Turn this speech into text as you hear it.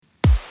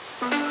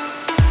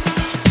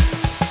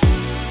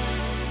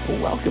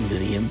Welcome to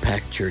the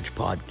Impact Church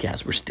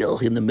podcast. We're still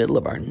in the middle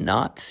of our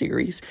Not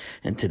series,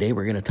 and today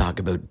we're going to talk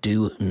about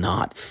do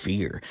not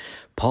fear.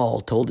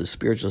 Paul told his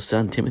spiritual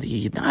son Timothy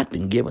he had not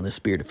been given the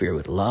spirit of fear,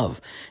 but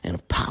love and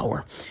of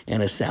power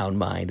and a sound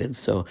mind. And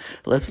so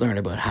let's learn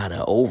about how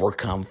to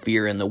overcome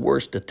fear in the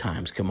worst of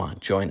times. Come on,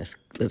 join us.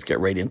 Let's get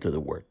right into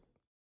the word.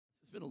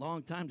 It's been a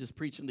long time just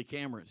preaching to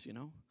cameras,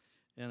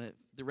 and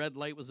the red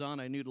light was on.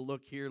 I knew to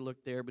look here,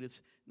 look there, but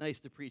it's nice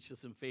to preach to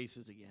some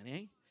faces again,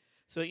 eh?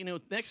 So,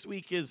 next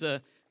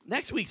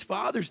week's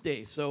Father's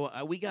Day. So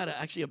we got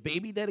actually a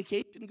baby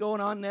dedication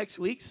going on next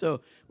week.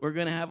 So we're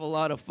going to have a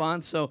lot of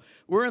fun. So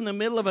we're in the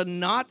middle of a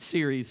not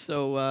series.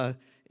 So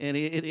and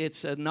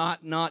it's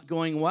not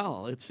going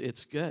well.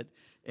 It's good.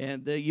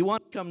 And you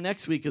want to come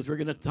next week because we're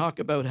going to talk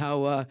about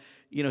how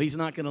he's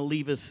not going to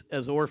leave us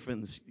as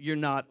orphans. You're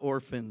not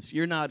orphans.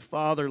 You're not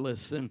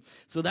fatherless. And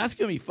so that's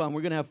going to be fun.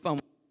 We're going to have fun.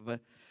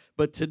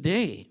 But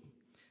today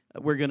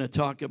we're going to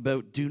talk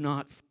about do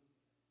not.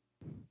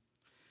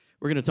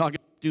 We're going to talk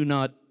about do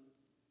not.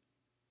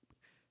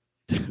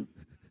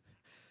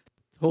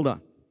 Hold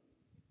on.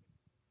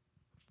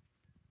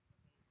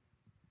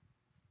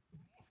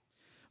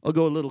 I'll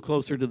go a little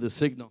closer to the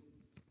signal.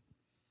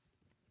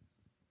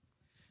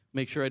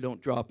 Make sure I don't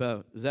drop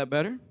out. Is that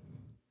better?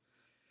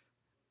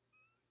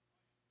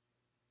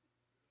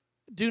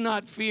 Do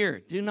not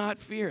fear. Do not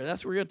fear.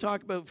 That's what we're going to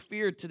talk about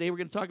fear today. We're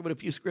going to talk about a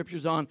few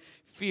scriptures on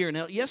fear.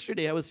 Now,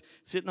 yesterday I was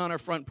sitting on our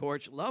front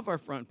porch. Love our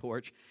front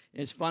porch.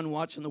 And it's fun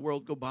watching the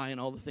world go by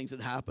and all the things that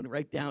happen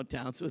right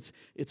downtown. So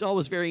it's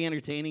always very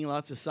entertaining.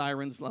 Lots of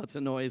sirens, lots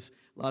of noise,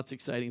 lots of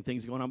exciting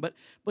things going on.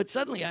 But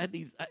suddenly I had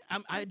these.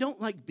 I don't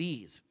like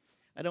bees.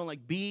 I don't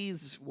like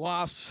bees,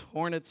 wasps,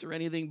 hornets, or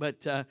anything,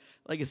 but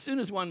as soon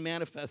as one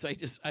manifests,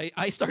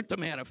 I start to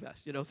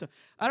manifest, So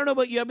I don't know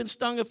about you. I've been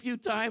stung a few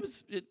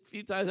times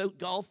out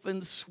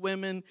golfing,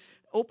 swimming,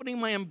 opening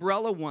my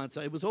umbrella once.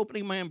 I was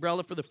opening my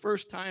umbrella for the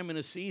first time in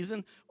a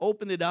season,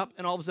 opened it up,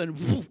 and all of a sudden,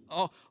 whoosh,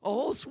 a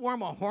whole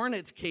swarm of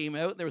hornets came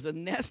out. There was a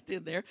nest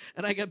in there,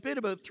 and I got bit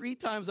about 3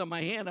 times on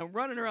my hand. I'm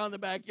running around the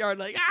backyard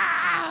like,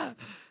 ah!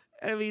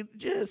 I mean,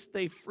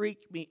 they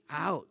freak me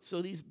out.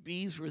 So these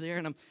bees were there,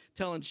 and I'm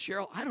telling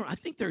Cheryl, I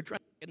think they're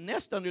trying to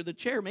nest under the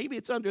chair. Maybe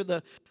it's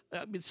under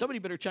somebody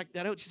better check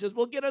that out. She says,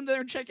 well, get under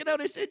there and check it out.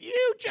 I said,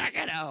 you check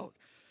it out.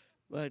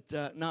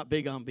 But not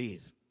big on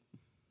bees.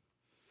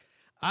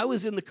 I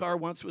was in the car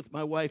once with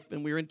my wife,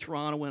 and we were in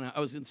Toronto when I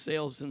was in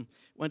sales and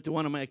went to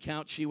one of my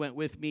accounts. She went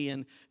with me,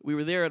 and we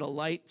were there at a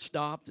light,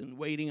 stopped and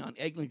waiting on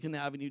Eglinton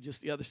Avenue,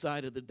 just the other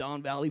side of the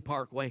Don Valley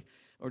Parkway,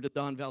 or the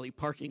Don Valley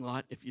parking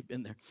lot, if you've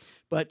been there.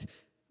 But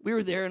we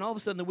were there, and all of a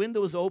sudden the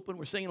window was open.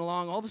 We're singing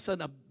along. All of a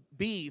sudden a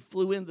bee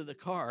flew into the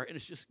car, and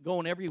it's just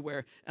going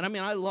everywhere. And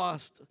I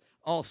lost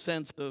all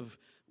sense of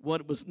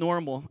what was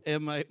normal.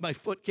 And my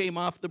foot came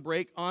off the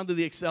brake onto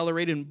the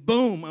accelerator, and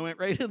boom, I went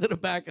right into the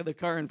back of the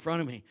car in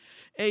front of me.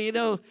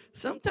 And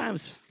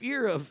sometimes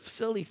fear of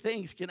silly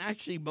things can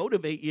actually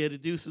motivate you to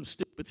do some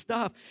stupid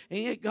stuff. And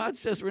yet God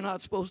says we're not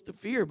supposed to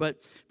fear.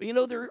 But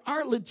there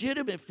are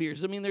legitimate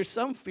fears. There's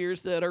some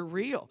fears that are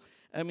real.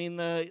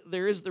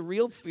 There is the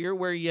real fear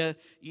where you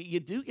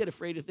do get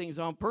afraid of things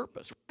on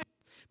purpose, right?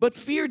 But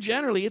fear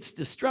generally, it's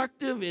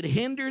destructive. It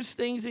hinders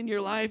things in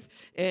your life.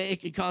 And it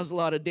can cause a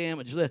lot of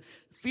damage. The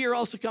fear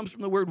also comes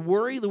from the word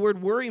worry. The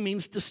word worry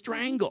means to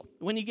strangle.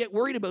 When you get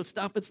worried about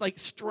stuff, it's like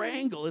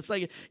strangle. It's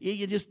like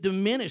you just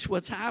diminish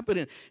what's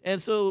happening. And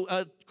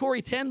so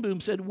Corrie ten Boom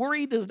said,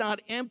 worry does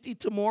not empty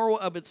tomorrow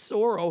of its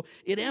sorrow.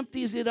 It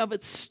empties it of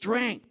its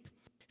strength.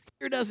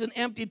 Fear doesn't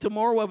empty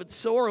tomorrow of its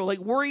sorrow. Like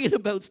worrying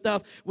about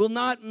stuff will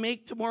not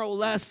make tomorrow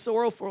less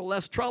sorrowful or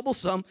less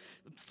troublesome.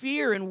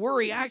 Fear and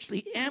worry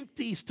actually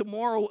empties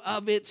tomorrow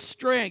of its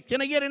strength.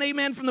 Can I get an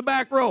amen from the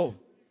back row?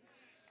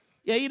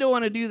 Yeah, you don't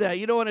want to do that.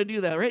 You don't want to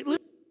do that, right?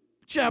 Luke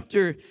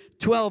chapter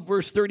 12,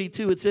 verse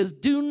 32, it says,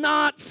 do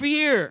not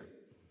fear.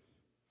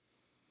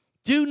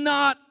 Do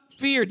not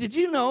fear. Did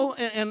you know,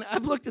 and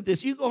I've looked at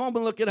this, you go home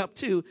and look it up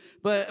too,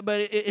 but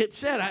it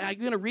said, I'm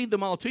going to read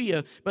them all to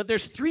you, but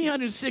there's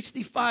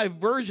 365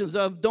 versions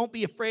of don't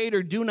be afraid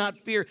or do not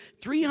fear.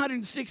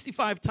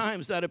 365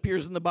 times that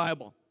appears in the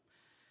Bible.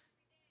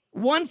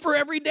 One for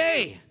every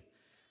day.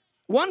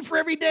 One for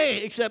every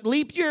day, except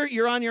leap year,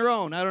 you're on your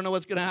own. I don't know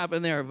what's going to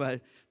happen there,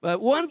 but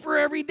one for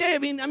every day. I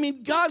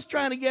mean, God's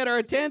trying to get our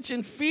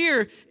attention.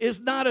 Fear is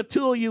not a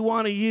tool you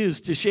want to use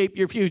to shape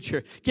your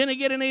future. Can I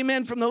get an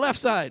amen from the left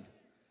side?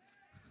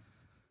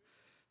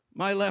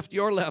 My left,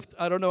 your left.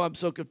 I don't know. I'm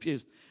so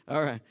confused.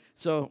 All right.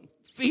 So,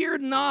 fear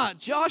not.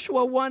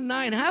 Joshua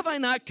 1:9. Have I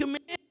not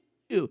commanded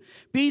you?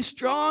 Be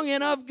strong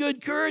and of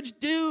good courage.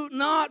 Do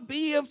not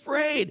be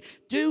afraid.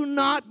 Do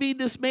not be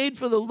dismayed,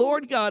 for the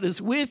Lord God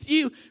is with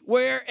you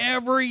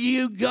wherever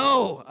you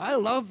go. I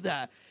love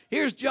that.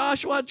 Here's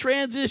Joshua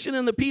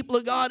transitioning the people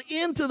of God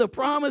into the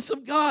promise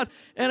of God.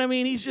 And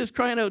he's just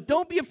crying out,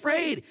 don't be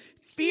afraid.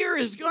 Fear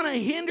is going to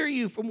hinder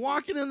you from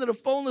walking into the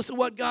fullness of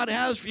what God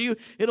has for you.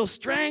 It'll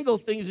strangle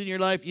things in your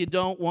life. You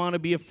don't want to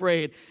be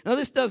afraid. Now,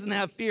 this doesn't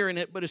have fear in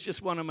it, but it's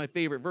just one of my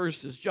favorite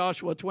verses.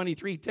 Joshua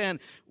 23:10.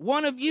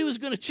 One of you is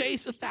going to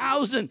chase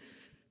 1,000.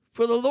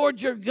 For the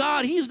Lord your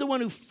God, he's the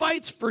one who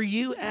fights for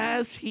you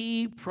as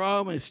he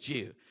promised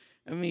you.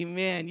 I mean,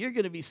 man, you're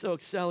going to be so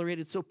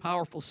accelerated, so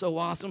powerful, so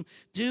awesome.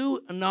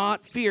 Do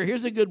not fear.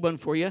 Here's a good one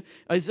for you.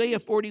 Isaiah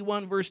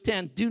 41, verse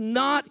 10. Do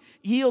not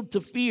yield to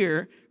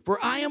fear,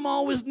 for I am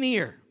always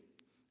near.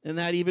 And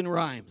that even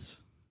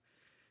rhymes.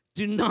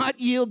 Do not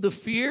yield to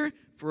fear,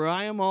 for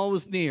I am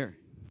always near.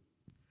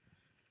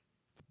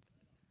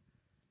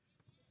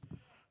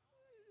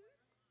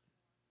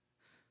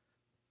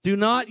 Do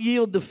not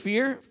yield to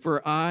fear,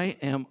 for I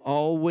am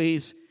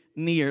always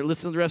near.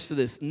 Listen to the rest of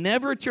this.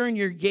 Never turn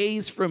your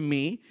gaze from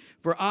me,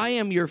 for I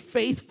am your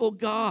faithful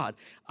God.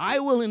 I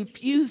will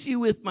infuse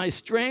you with my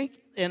strength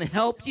and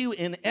help you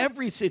in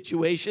every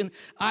situation.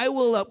 I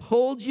will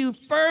uphold you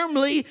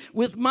firmly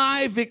with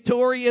my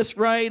victorious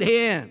right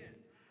hand.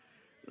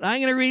 I'm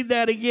going to read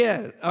that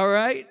again, all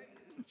right?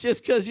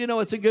 Just because,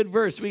 it's a good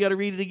verse, we got to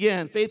read it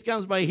again. Faith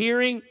comes by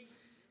hearing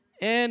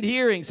and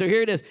hearing. So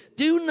here it is.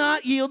 Do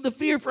not yield to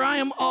fear, for I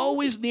am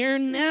always near.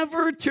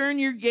 Never turn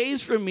your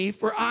gaze from me,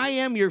 for I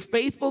am your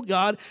faithful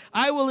God.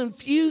 I will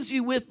infuse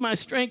you with my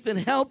strength and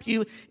help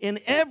you in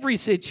every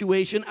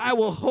situation. I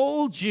will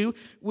hold you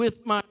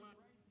with my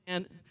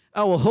hand.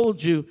 I will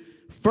hold you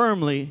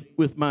firmly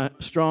with my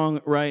strong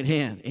right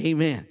hand.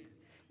 Amen.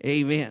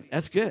 Amen.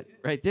 That's good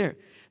right there.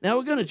 Now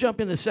we're going to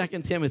jump into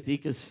 2 Timothy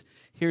because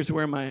here's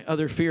where my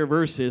other fear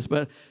verse is.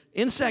 But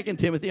in 2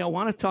 Timothy, I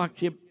want to talk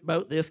to you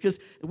about this because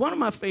one of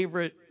my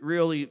favorite,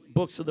 really,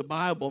 books of the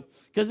Bible,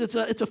 because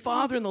it's a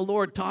father in the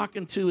Lord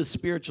talking to his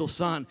spiritual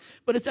son.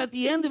 But it's at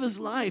the end of his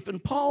life,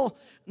 and Paul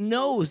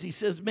knows. He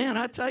says, man,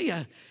 I tell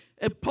you,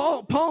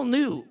 Paul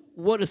knew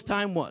what his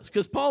time was.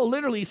 Because Paul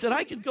literally said,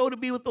 I could go to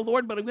be with the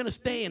Lord, but I'm going to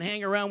stay and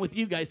hang around with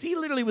you guys. He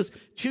literally was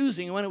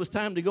choosing when it was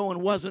time to go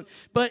and wasn't.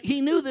 But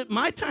he knew that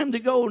my time to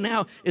go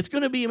now, it's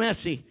going to be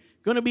messy.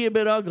 Going to be a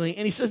bit ugly.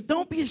 And he says,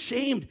 don't be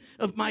ashamed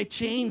of my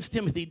chains,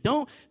 Timothy.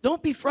 Don't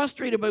be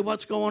frustrated by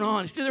what's going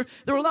on. See, there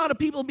were a lot of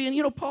people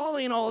being, Paul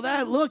ain't all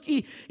that. Look,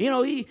 he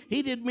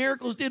did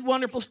miracles, did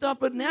wonderful stuff,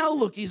 but now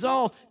look, he's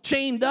all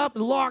chained up,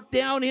 locked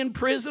down in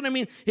prison. I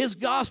mean, his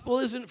gospel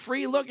isn't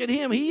free. Look at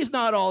him. He's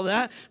not all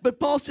that. But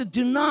Paul said,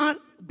 do not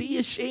be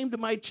ashamed of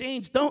my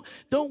chains. Don't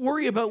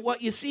worry about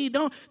what you see.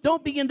 Don't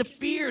begin to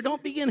fear.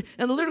 Don't begin,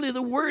 and literally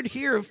the word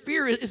here of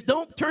fear is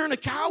don't turn a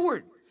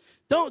coward.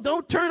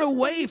 Don't turn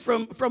away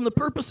from the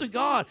purpose of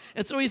God.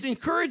 And so he's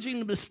encouraging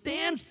them to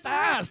stand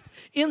fast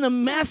in the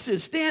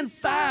message. Stand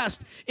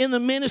fast in the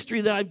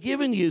ministry that I've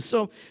given you.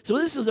 So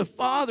this is a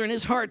father in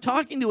his heart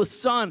talking to a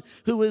son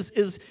who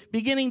is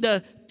beginning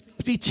to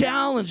be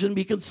challenged and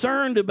be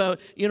concerned about,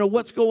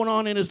 what's going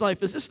on in his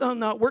life. Is this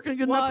not working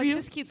good enough for you? Well, it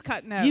just keeps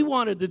cutting out. You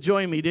wanted to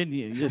join me, didn't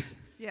you?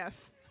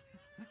 Yes.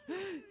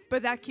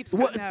 But that keeps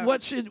cutting out.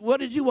 What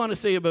did you want to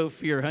say about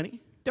fear, honey?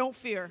 Don't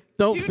fear.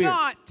 Don't fear. Do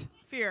not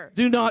fear.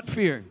 Do not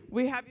fear.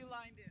 We have you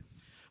lined in.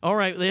 All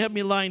right, they have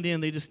me lined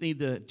in. They just need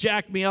to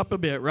jack me up a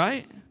bit,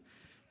 right?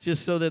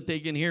 Just so that they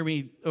can hear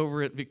me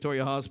over at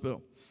Victoria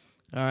Hospital.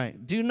 All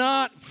right. Do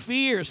not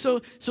fear.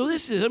 So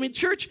this is,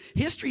 church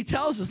history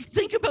tells us,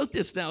 think about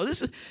this now.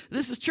 This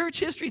is church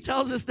history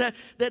tells us that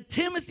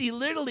Timothy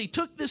literally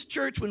took this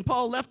church when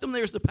Paul left him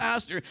there as the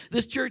pastor,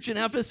 this church in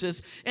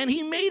Ephesus, and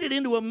he made it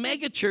into a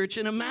mega church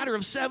in a matter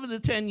of 7 to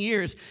 10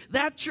 years.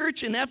 That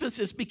church in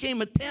Ephesus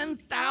became a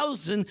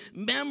 10,000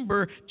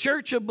 member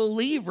church of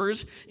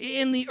believers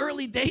in the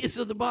early days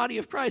of the body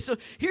of Christ. So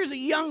here's a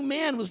young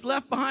man who was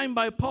left behind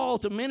by Paul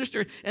to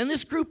minister, and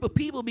this group of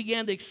people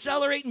began to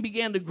accelerate and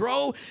began to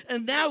grow.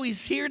 And now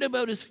he's heard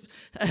about his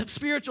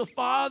spiritual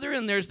father,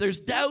 and there's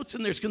doubts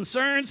and there's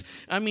concerns.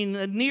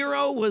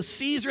 Nero was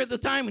Caesar at the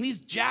time, and he's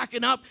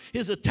jacking up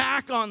his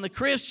attack on the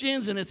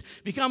Christians, and it's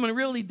becoming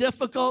really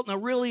difficult and a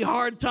really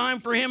hard time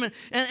for him.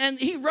 And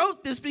he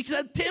wrote this because he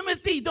said,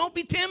 Timothy, don't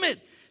be timid.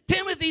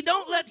 Timothy,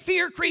 don't let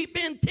fear creep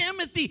in.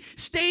 Timothy,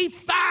 stay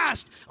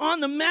fast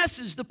on the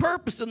message, the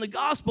purpose, and the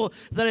gospel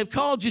that I've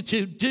called you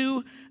to.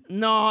 Do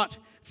not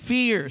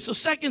fear. So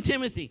 2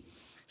 Timothy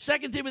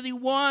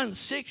 1,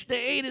 6 to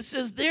 8, it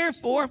says,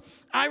 therefore,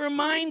 I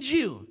remind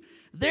you.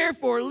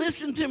 Therefore,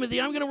 listen, Timothy,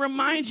 I'm going to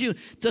remind you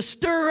to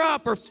stir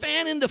up or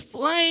fan into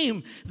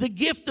flame the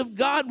gift of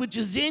God which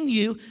is in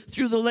you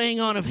through the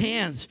laying on of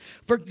hands.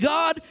 For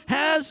God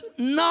has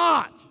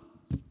not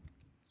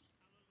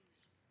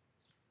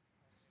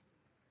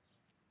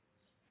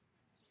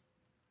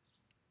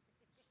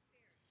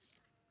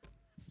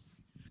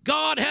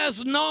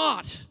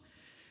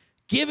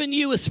given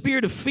you a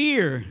spirit of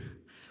fear,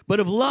 but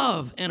of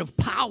love and of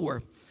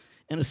power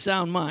and a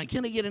sound mind.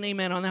 Can I get an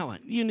amen on that one?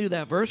 You knew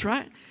that verse,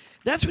 right?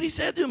 That's what he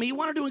said to him. He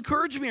wanted to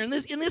encourage me in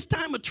this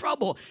time of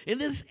trouble, in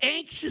this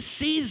anxious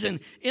season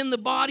in the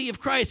body of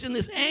Christ, in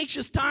this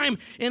anxious time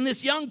in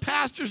this young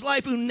pastor's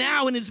life who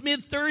now in his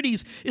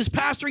mid-30s is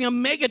pastoring a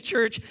mega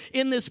church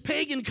in this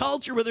pagan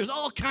culture where there's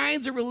all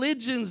kinds of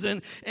religions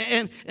and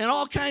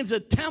all kinds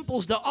of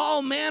temples to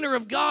all manner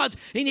of gods.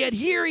 And yet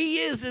here he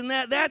is in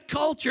that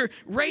culture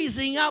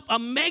raising up a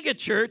mega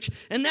church.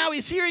 And now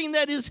he's hearing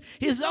that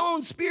his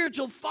own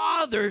spiritual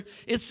father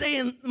is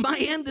saying, my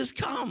end has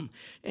come.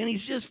 And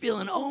he's just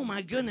feeling, oh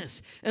my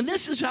goodness. And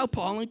this is how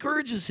Paul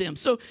encourages him.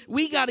 So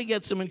we got to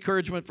get some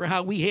encouragement for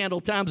how we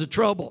handle times of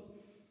trouble.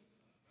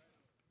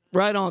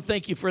 Right on.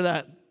 Thank you for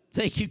that.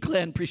 Thank you,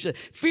 Glenn. Appreciate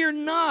it. Fear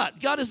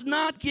not. God has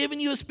not given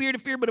you a spirit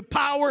of fear, but of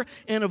power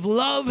and of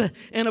love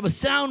and of a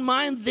sound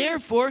mind.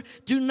 Therefore,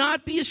 do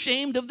not be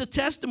ashamed of the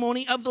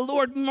testimony of the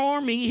Lord, nor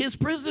me, his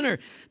prisoner.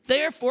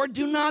 Therefore,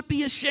 do not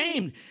be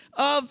ashamed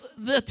of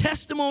the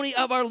testimony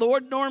of our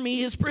Lord, nor me,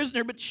 his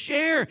prisoner, but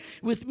share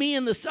with me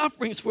in the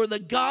sufferings for the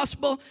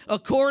gospel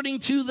according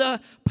to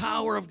the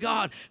power of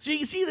God. So you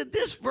can see that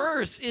this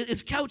verse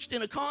is couched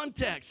in a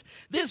context.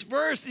 This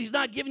verse, he's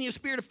not giving you a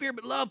spirit of fear,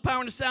 but love,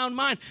 power, and a sound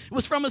mind. It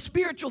was from a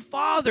spiritual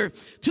father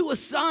to a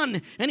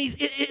son, and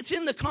it's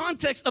in the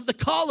context of the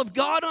call of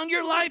God on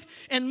your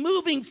life and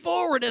moving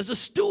forward as a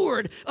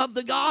steward of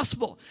the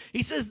gospel.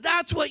 He says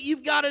that's what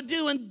you've got to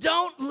do, and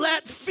don't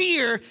let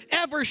fear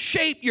ever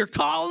shape your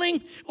calling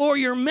or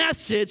your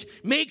message.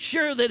 Make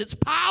sure that it's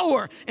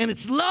power and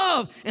it's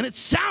love and it's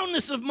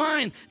soundness of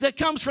mind that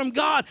comes from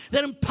God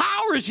that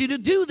empowers you to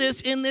do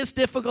this in this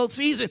difficult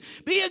season.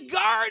 Be a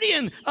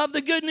guardian of the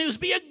good news.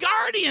 Be a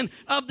guardian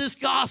of this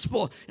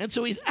gospel. And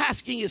so he's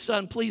asking his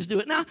son, please do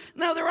it. Now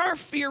there are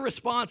fear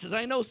responses.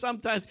 I know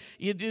sometimes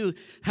you do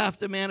have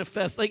to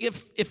manifest. Like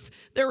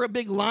if there were a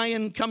big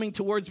lion coming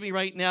towards me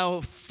right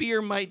now,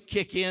 fear might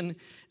kick in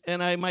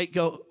and I might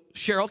go,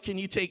 Cheryl, can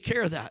you take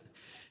care of that?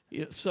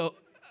 So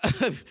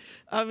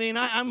I mean,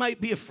 I might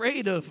be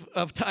afraid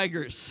of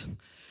tigers,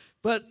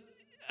 but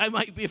I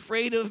might be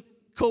afraid of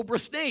cobra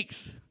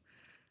snakes.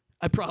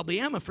 I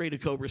probably am afraid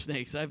of cobra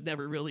snakes. I've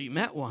never really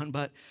met one,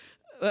 but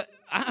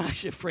I'm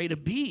actually afraid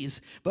of bees,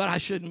 but I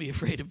shouldn't be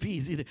afraid of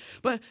bees either.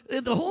 But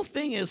the whole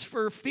thing is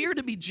for fear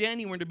to be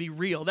genuine, to be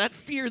real, that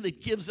fear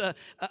that gives a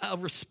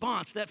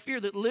response, that fear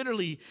that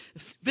literally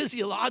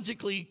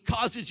physiologically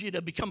causes you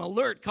to become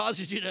alert,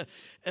 causes you to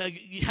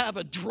have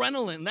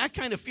adrenaline, that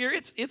kind of fear,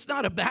 it's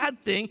not a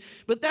bad thing.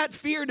 But that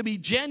fear to be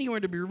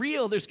genuine, to be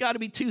real, there's got to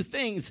be two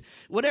things.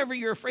 Whatever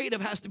you're afraid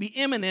of has to be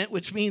imminent,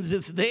 which means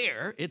it's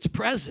there, it's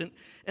present.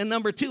 And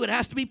number two, it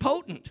has to be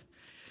potent.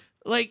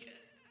 Like,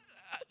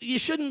 you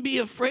shouldn't be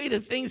afraid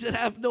of things that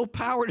have no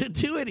power to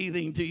do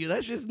anything to you.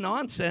 That's just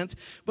nonsense.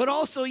 But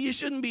also, you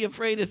shouldn't be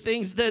afraid of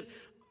things that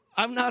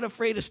I'm not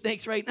afraid of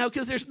snakes right now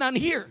because there's none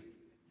here.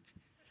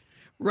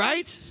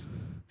 Right?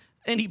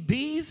 Any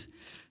bees?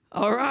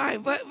 All right,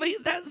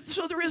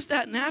 so there is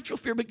that natural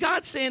fear, but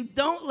God's saying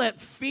don't let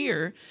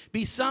fear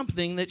be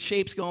something that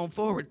shapes going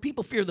forward.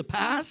 People fear the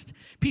past,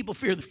 people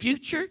fear the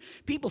future,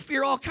 people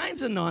fear all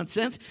kinds of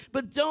nonsense,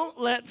 but don't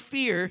let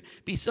fear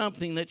be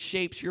something that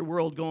shapes your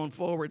world going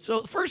forward.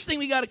 So the first thing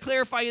we got to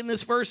clarify in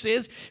this verse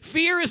is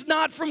fear is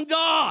not from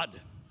God.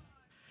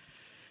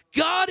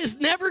 God is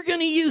never going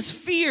to use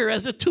fear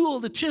as a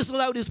tool to chisel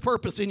out his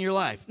purpose in your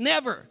life.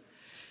 Never.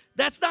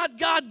 That's not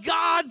God.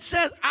 God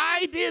says,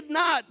 I did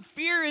not.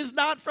 Fear is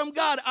not from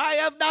God. I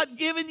have not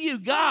given you.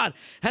 God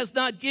has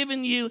not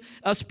given you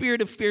a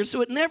spirit of fear.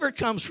 So it never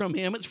comes from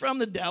him. It's from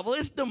the devil.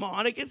 It's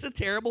demonic. It's a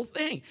terrible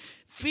thing.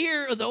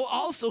 Fear, though,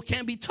 also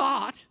can be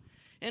taught,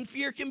 and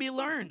fear can be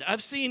learned.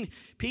 I've seen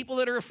people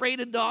that are afraid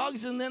of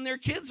dogs, and then their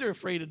kids are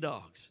afraid of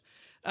dogs.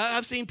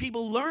 I've seen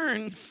people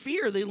learn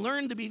fear. They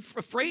learn to be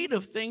afraid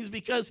of things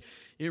because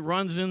it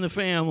runs in the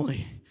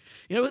family.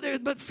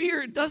 But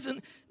fear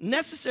doesn't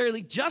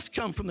necessarily just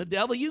come from the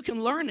devil. You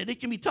can learn it. It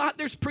can be taught.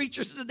 There's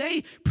preachers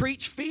today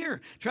preach fear,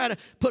 try to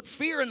put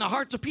fear in the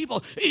hearts of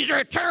people. These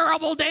are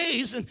terrible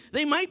days, and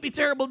they might be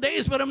terrible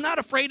days, but I'm not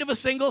afraid of a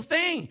single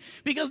thing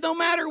because no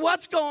matter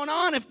what's going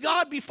on, if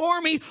God be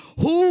for me,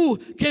 who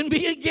can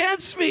be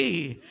against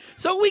me?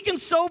 So we can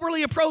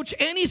soberly approach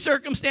any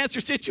circumstance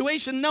or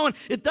situation knowing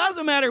it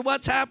doesn't matter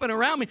what's happening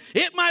around me.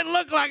 It might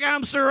look like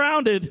I'm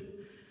surrounded,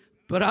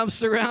 but I'm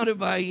surrounded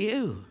by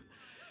you.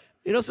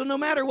 So no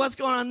matter what's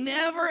going on,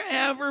 never,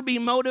 ever be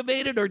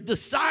motivated or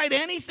decide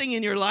anything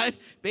in your life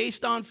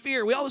based on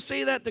fear. We always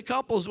say that to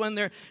couples when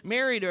they're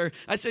married, or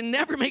I say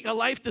never make a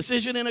life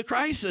decision in a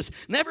crisis.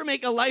 Never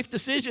make a life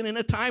decision in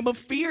a time of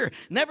fear.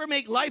 Never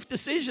make life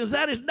decisions.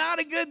 That is not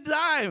a good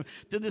time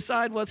to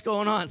decide what's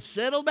going on.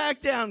 Settle back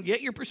down.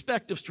 Get your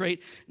perspective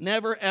straight.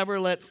 Never, ever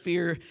let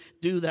fear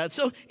do that.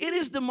 So it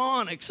is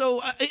demonic.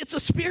 So it's a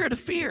spirit of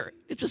fear.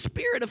 It's a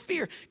spirit of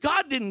fear.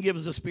 God didn't give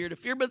us a spirit of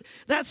fear, but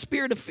that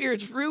spirit of fear,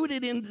 it's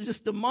rooted in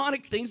just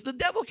demonic things. The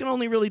devil can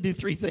only really do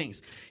three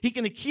things. He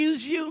can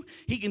accuse you,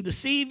 he can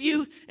deceive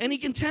you, and he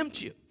can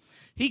tempt you.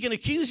 He can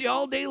accuse you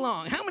all day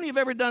long. How many have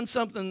ever done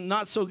something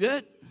not so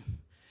good?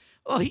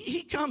 Oh,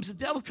 he comes, the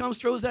devil comes,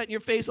 throws that in your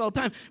face all the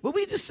time. But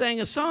we just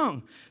sang a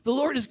song. The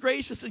Lord is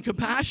gracious and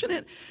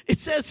compassionate. It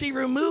says he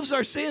removes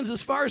our sins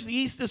as far as the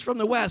east is from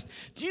the west.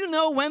 Do you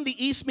know when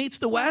the east meets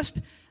the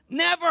west?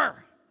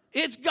 Never.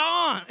 It's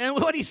gone. And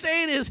what he's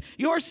saying is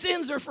your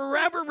sins are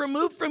forever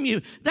removed from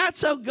you. That's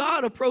how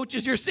God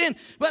approaches your sin.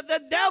 But the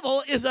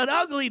devil is an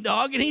ugly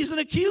dog, and he's an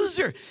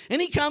accuser.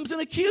 And he comes and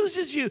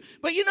accuses you.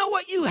 But you know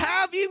what you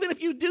have, even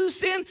if you do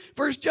sin?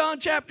 1 John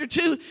chapter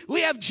 2,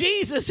 we have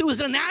Jesus, who is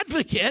an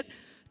advocate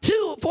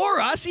for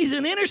us. He's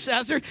an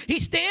intercessor. He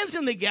stands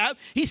in the gap.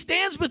 He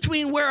stands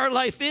between where our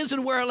life is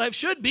and where our life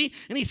should be.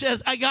 And he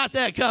says, I got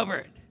that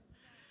covered.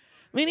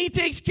 I mean, he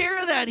takes care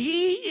of that.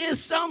 He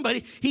is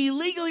somebody. He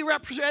legally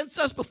represents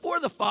us before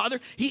the Father.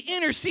 He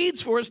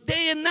intercedes for us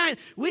day and night.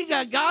 We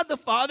got God the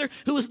Father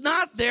who is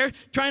not there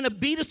trying to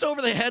beat us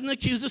over the head and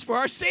accuse us for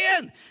our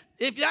sin.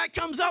 If that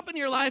comes up in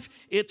your life,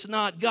 it's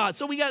not God.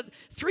 So we got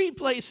three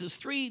places,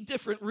 three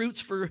different roots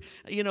for,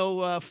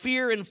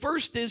 fear. And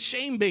first is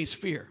shame-based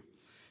fear.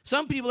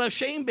 Some people have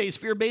shame-based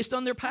fear based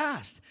on their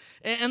past,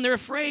 and they're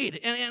afraid,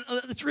 and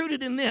it's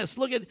rooted in this.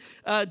 Look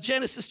at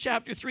Genesis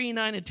chapter 3,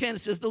 9, and 10. It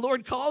says, the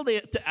Lord called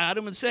to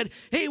Adam and said,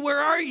 hey, where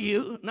are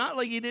you? Not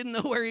like he didn't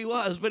know where he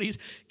was, but he's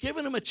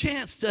giving him a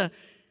chance to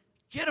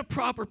get a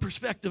proper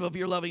perspective of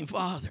your loving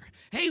Father.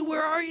 Hey,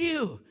 where are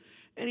you?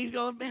 And he's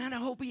going, man, I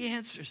hope he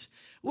answers.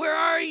 Where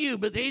are you?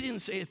 But they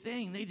didn't say a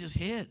thing. They just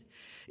hid.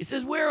 He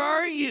says, where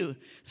are you?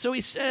 So he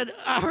said,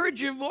 I heard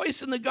your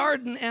voice in the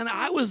garden, and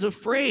I was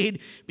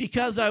afraid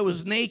because I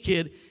was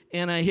naked,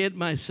 and I hid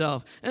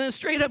myself. And then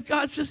straight up,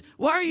 God says,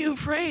 why are you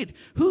afraid?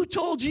 Who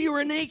told you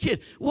were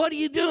naked? What are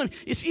you doing?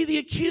 You see, the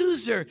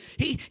accuser,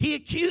 he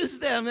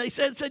accused them. They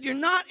said, you're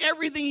not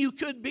everything you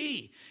could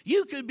be.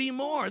 You could be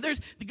more.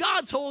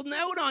 God's holding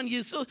out on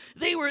you. So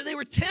they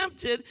were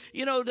tempted,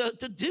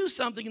 to do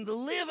something and to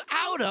live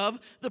out of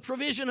the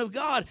provision of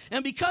God.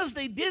 And because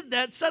they did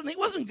that, suddenly it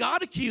wasn't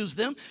God accused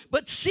them,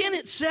 but sin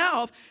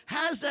itself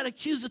has that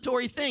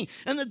accusatory thing.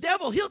 And the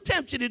devil, he'll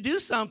tempt you to do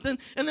something,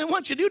 and then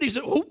once you do it, he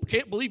says, oh,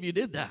 can't believe you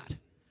did that.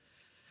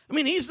 I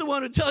mean, he's the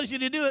one who tells you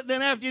to do it.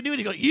 Then after you do it,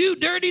 he goes, you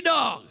dirty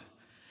dog.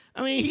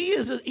 I mean, he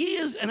is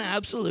an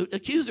absolute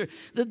accuser.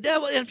 The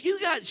devil, and if you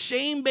got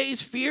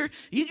shame-based fear,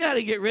 you got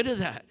to get rid of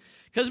that.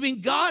 Because,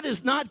 God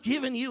has not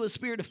given you a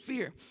spirit of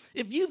fear.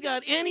 If you've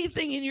got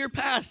anything in your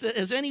past that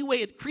has any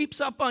way it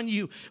creeps up on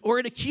you or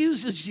it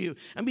accuses you,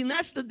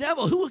 that's the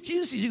devil. Who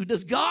accuses you?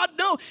 Does God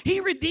know? He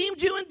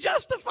redeemed you and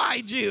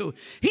justified you.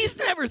 He's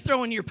never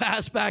throwing your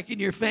past back in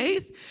your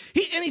faith.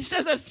 He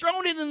says, I've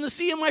thrown it in the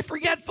sea of my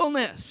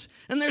forgetfulness.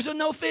 And there's a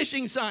no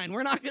fishing sign.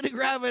 We're not going to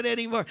grab it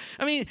anymore.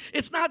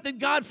 It's not that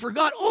God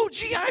forgot. Oh,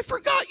 gee, I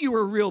forgot you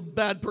were a real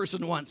bad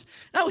person once.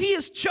 No, he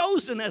has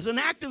chosen as an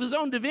act of his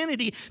own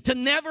divinity to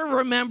never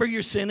remember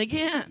your sin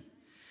again.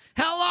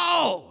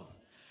 Hello.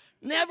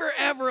 Never,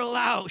 ever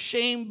allow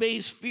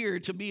shame-based fear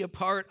to be a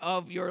part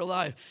of your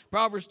life.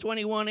 Proverbs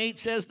 21:8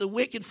 says, the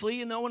wicked flee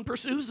and no one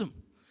pursues them.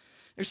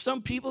 There's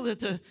some people that,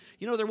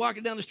 they're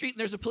walking down the street and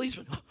there's a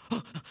policeman.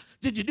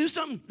 Did you do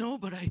something? No,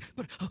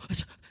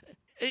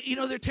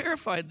 they're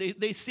terrified.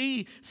 They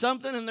see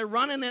something and they're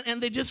running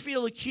and they just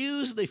feel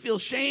accused. They feel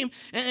shame.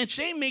 And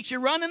shame makes you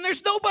run and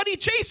there's nobody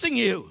chasing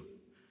you.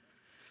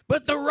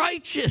 But the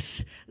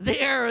righteous,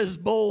 they are as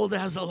bold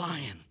as a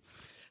lion.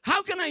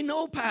 How can I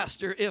know,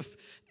 Pastor, if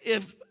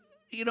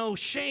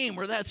shame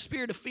or that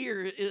spirit of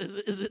fear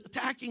is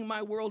attacking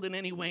my world in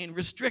any way and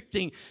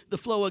restricting the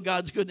flow of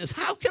God's goodness?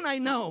 How can I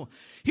know?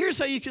 Here's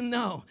how you can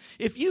know.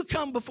 If you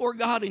come before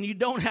God and you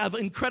don't have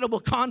incredible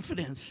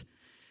confidence,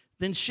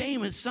 then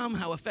shame is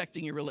somehow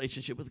affecting your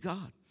relationship with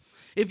God.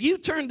 If you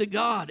turn to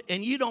God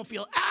and you don't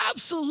feel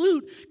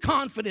absolute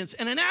confidence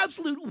and an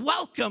absolute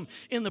welcome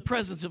in the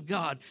presence of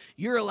God,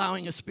 you're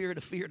allowing a spirit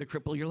of fear to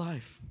cripple your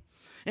life.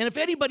 And if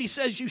anybody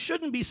says you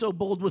shouldn't be so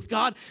bold with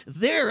God,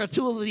 they're a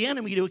tool of the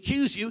enemy to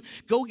accuse you.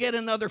 Go get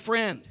another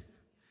friend.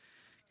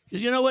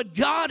 Because you know what?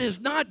 God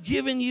has not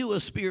given you a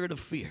spirit of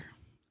fear.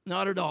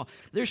 Not at all.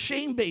 There's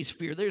shame-based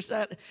fear. There's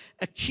that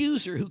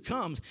accuser who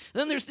comes.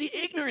 Then there's the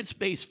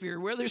ignorance-based fear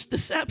where there's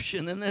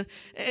deception and then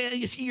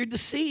you see you're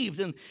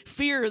deceived. And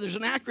fear, there's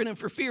an acronym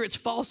for fear. It's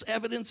false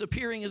evidence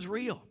appearing as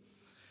real.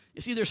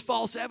 You see, there's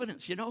false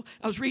evidence,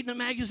 I was reading a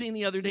magazine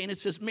the other day, and it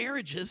says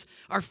marriages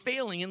are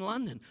failing in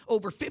London.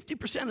 Over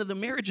 50% of the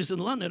marriages in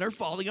London are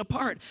falling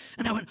apart.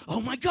 And I went,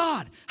 oh, my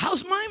God,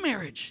 how's my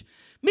marriage?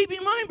 Maybe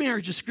my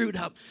marriage is screwed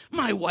up.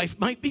 My wife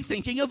might be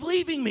thinking of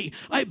leaving me.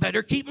 I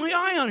better keep my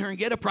eye on her and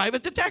get a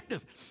private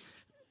detective.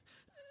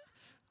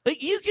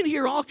 You can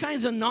hear all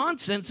kinds of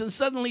nonsense and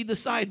suddenly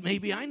decide,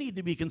 maybe I need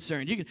to be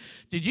concerned.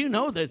 Did you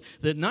know that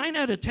 9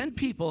 out of 10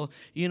 people,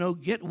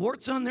 get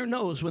warts on their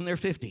nose when they're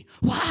 50?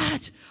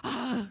 What?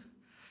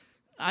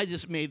 I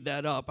just made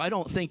that up. I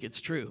don't think it's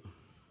true.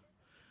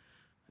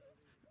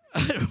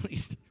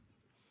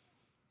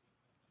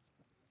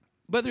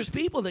 But there's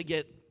people that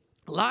get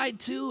lied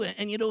to,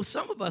 and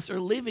some of us are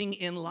living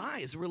in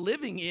lies. We're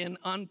living in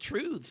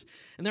untruths,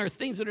 and there are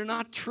things that are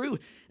not true.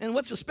 And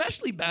what's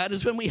especially bad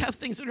is when we have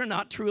things that are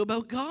not true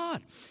about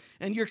God.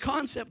 And your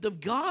concept of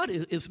God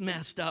is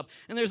messed up.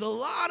 And there's a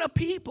lot of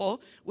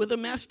people with a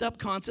messed up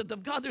concept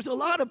of God. There's a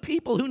lot of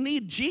people who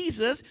need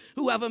Jesus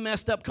who have a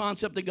messed up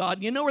concept of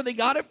God. You know where they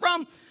got it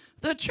from?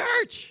 The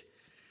church.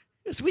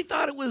 Because we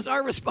thought it was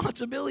our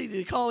responsibility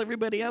to call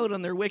everybody out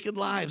on their wicked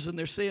lives and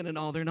their sin and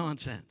all their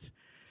nonsense.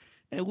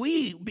 And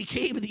we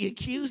became the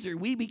accuser.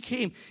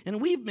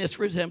 And we've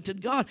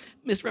misrepresented God,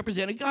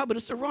 but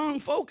it's the wrong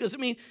focus. I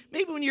mean,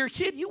 maybe when you're a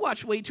kid, you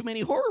watch way too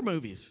many horror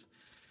movies.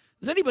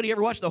 Does anybody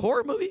ever watch the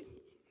horror movie?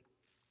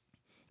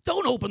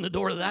 Don't open the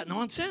door to that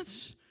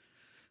nonsense.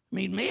 I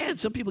mean, man,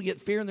 some people get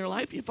fear in their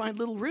life. You find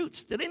little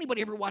roots. Did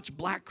anybody ever watch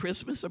Black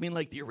Christmas? I mean,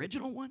 like the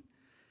original one?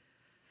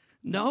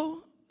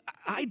 No?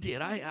 I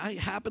did. I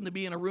happened to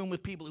be in a room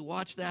with people who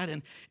watched that.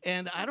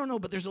 And I don't know,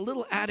 but there's a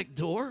little attic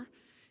door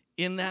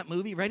in that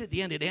movie. Right at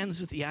the end, it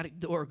ends with the attic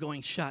door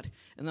going shut.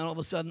 And then all of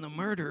a sudden, the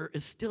murderer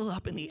is still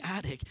up in the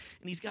attic.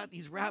 And he's got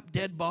these wrapped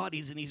dead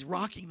bodies, and he's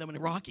rocking them in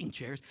rocking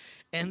chairs.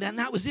 And then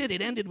that was it.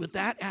 It ended with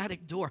that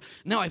attic door.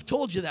 Now, I've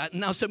told you that,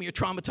 and now some of you are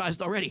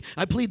traumatized already.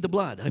 I plead the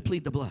blood. I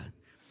plead the blood.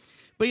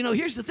 But,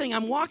 here's the thing.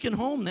 I'm walking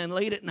home then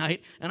late at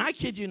night, and I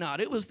kid you not,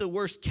 it was the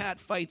worst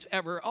cat fights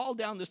ever. All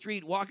down the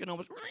street, walking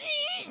home.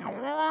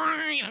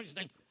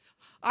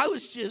 I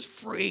was just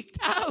freaked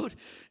out.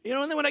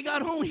 And then when I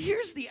got home,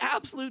 here's the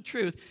absolute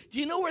truth. Do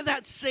you know where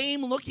that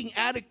same looking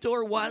attic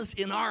door was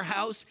in our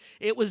house?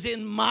 It was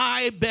in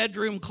my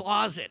bedroom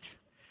closet.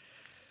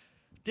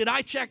 Did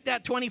I check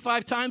that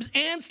 25 times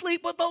and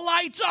sleep with the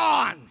lights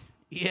on?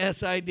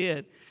 Yes, I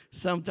did.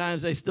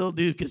 Sometimes I still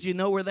do, because you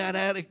know where that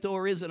attic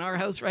door is in our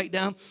house right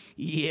now?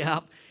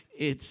 Yep,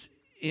 it's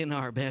in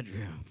our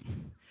bedroom.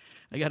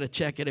 I got to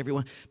check it,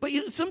 everyone. But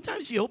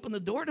sometimes you open the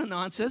door to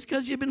nonsense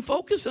because you've been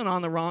focusing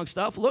on the wrong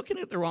stuff, looking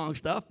at the wrong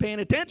stuff, paying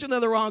attention to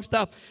the wrong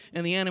stuff.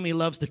 And the enemy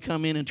loves to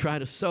come in and try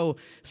to sow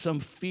some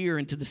fear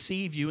and to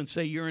deceive you and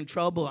say, you're in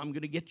trouble, I'm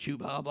going to get you,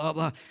 blah, blah,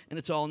 blah. And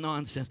it's all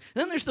nonsense.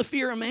 And then there's the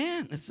fear of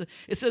man.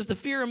 It says the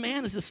fear of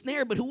man is a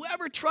snare, but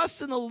whoever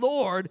trusts in the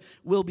Lord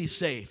will be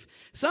safe.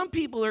 Some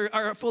people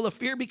are full of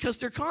fear because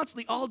they're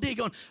constantly all day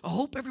going, I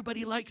hope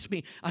everybody likes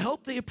me. I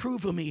hope they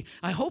approve of me.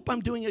 I hope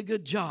I'm doing a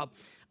good job.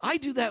 I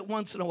do that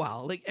once in a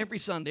while, like every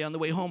Sunday on the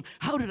way home.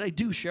 How did I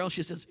do, Cheryl?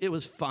 She says, it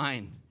was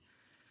fine.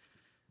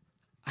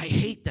 I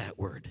hate that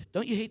word.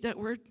 Don't you hate that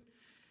word?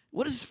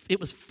 What does it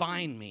was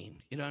fine mean?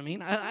 You know what I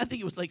mean? I think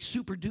it was like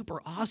super duper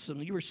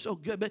awesome. You were so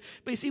good. But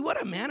you see, what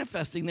I'm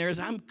manifesting there is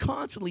I'm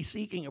constantly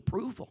seeking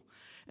approval.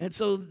 And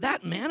so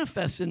that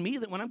manifests in me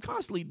that when I'm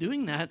constantly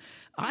doing that,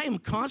 I am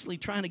constantly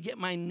trying to get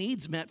my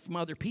needs met from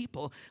other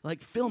people,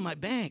 like fill my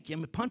bank,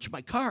 and punch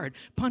my card,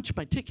 punch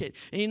my ticket.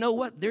 And you know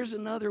what? There's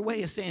another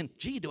way of saying,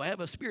 gee, do I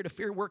have a spirit of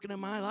fear working in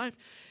my life?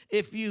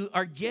 If you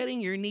are getting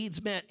your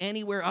needs met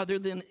anywhere other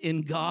than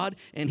in God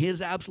and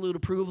his absolute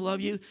approval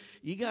of you,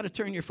 you got to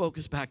turn your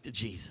focus back to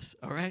Jesus,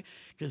 all right?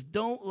 Because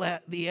don't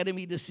let the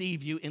enemy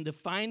deceive you into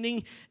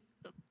finding,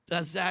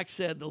 as Zach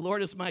said, the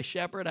Lord is my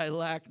shepherd, I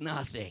lack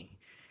nothing.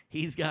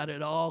 He's got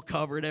it all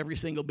covered, every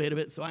single bit of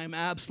it, so I'm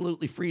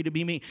absolutely free to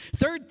be me.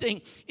 Third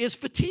thing is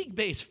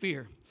fatigue-based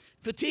fear.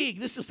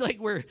 Fatigue, this is like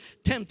where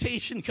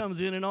temptation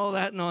comes in and all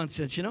that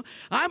nonsense,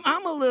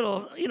 I'm a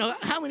little,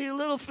 how many a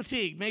little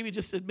fatigued? Maybe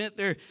just admit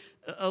they're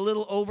a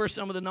little over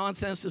some of the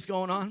nonsense that's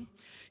going on.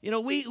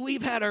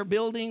 We've had our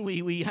building.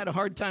 We had a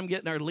hard time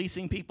getting our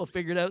leasing people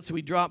figured out, so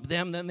we dropped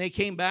them. Then they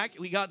came back.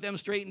 We got them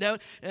straightened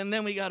out, and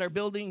then we got our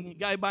building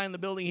guy buying the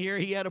building here.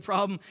 He had a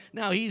problem.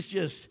 Now he's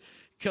just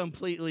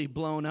completely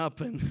blown up,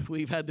 and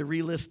we've had to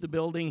relist the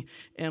building,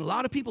 and a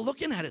lot of people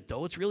looking at it,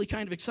 though. It's really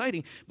kind of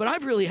exciting, but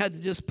I've really had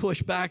to just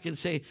push back and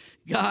say,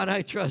 God,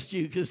 I trust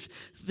you, because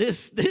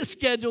this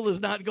schedule is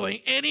not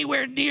going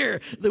anywhere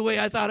near the way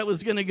I thought it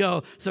was going to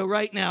go. So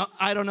right now,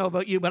 I don't know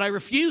about you, but I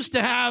refuse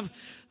to have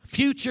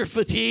future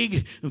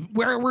fatigue,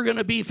 where we're going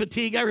to be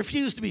fatigued. I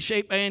refuse to be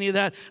shaped by any of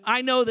that.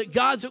 I know that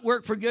God's at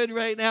work for good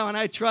right now, and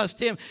I trust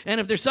him. And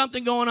if there's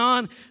something going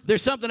on,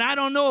 there's something I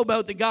don't know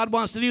about that God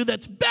wants to do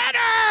that's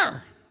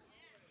better.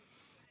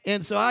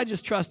 And so I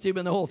just trust him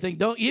in the whole thing,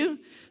 don't you?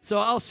 So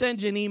I'll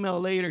send you an email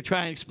later,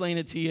 try and explain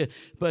it to you,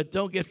 but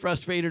don't get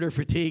frustrated or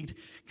fatigued,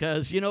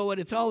 because you know what?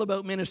 It's all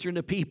about ministering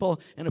to people,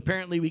 and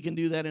apparently we can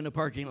do that in a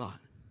parking lot.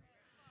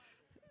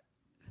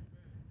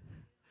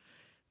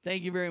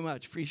 Thank you very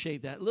much.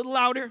 Appreciate that. A little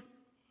louder.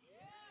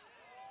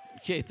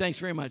 Okay, thanks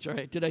very much. All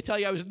right. Did I tell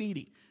you I was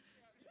needy?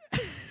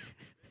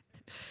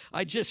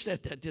 I just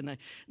said that, didn't I?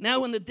 Now,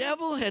 when the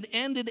devil had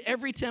ended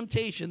every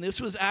temptation, this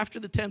was after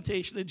the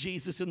temptation of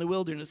Jesus in the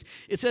wilderness.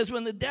 It says,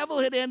 when the devil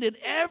had ended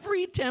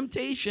every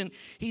temptation,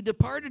 he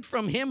departed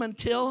from him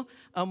until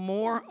a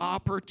more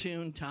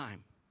opportune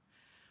time.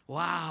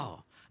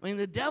 Wow. I mean,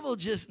 the devil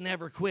just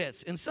never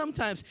quits. And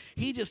sometimes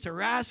he just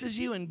harasses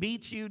you and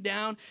beats you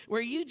down,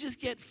 where you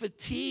just get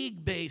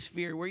fatigue-based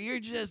fear, where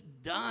you're just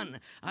done.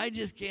 I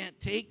just can't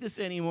take this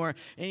anymore.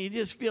 And you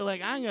just feel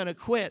like, I'm going to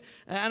quit.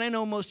 And I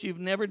know most of you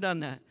have never done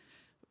that.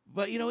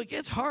 But, it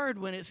gets hard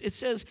when it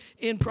says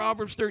in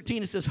Proverbs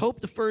 13, it says,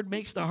 hope deferred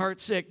makes the heart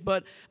sick,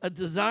 but a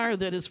desire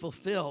that is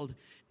fulfilled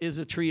is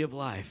a tree of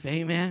life.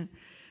 Amen?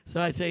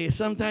 So I tell you,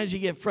 sometimes you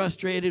get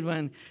frustrated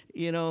when,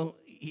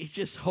 it's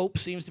just hope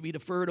seems to be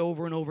deferred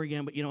over and over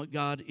again. But you know what?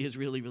 God is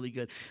really, really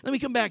good. Let me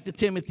come back to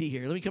Timothy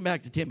here.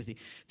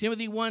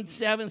 Timothy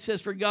 1:7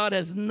 says, for God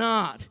has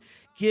not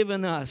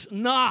given us,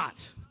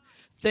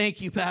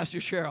 thank you, Pastor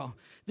Cheryl.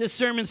 This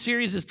sermon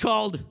series is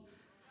called,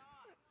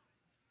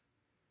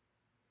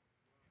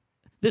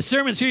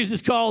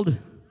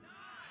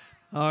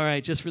 all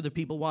right, just for the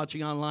people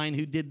watching online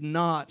who did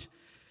not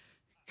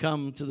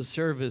come to the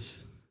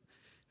service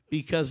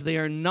because they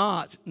are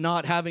not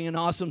having an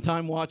awesome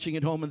time watching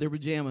at home in their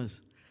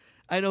pajamas.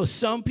 I know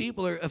some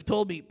people have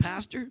told me,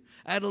 Pastor,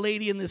 I had a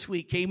lady in this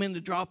week, came in to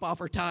drop off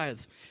her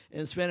tithes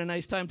and spent a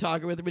nice time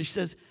talking with her, but she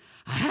says,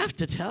 I have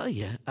to tell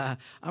you,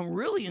 I'm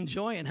really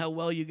enjoying how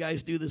well you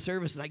guys do the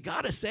service. And I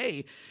got to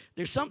say,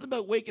 there's something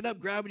about waking up,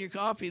 grabbing your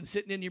coffee, and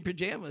sitting in your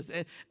pajamas.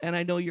 And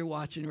I know you're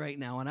watching right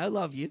now, and I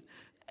love you.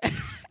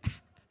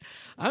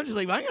 I'm just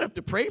like, I'm going to have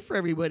to pray for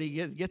everybody,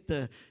 get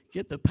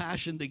the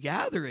passion to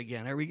gather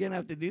again. Are we going to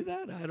have to do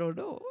that? I don't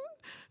know.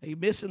 Are you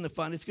missing the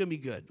fun? It's going to be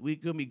good. We're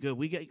going to be good.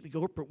 We got the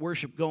corporate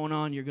worship going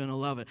on. You're going to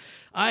love it.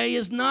 He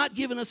has not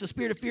given us a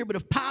spirit of fear, but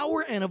of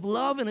power and of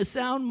love and a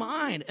sound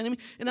mind. And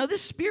now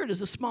this spirit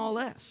is a small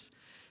s.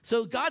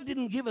 So God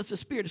didn't give us a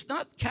spirit. It's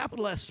not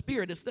capital S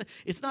spirit.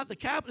 It's not the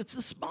capital. It's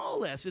the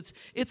small s.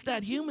 It's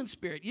that human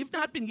spirit. You've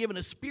not been given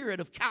a spirit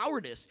of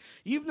cowardice.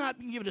 You've not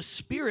been given a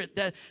spirit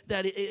that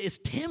is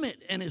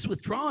timid and is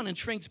withdrawn and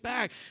shrinks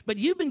back. But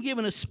you've been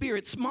given a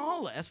spirit,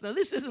 small s. Now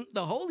this isn't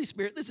the Holy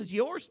Spirit. This is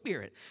your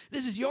spirit.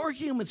 This is your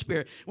human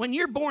spirit. When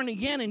you're born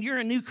again and you're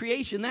a new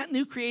creation, that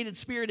new created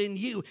spirit in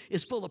you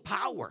is full of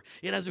power.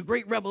 It has a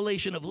great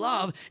revelation of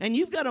love. And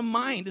you've got a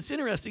mind. It's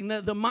interesting.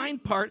 The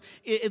mind part,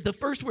 the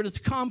first word is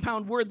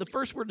compound word. The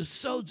first word is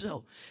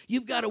sozo.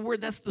 You've got a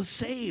word that's the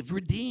saved,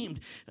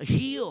 redeemed,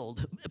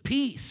 healed,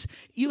 peace.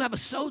 You have a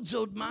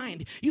sozoed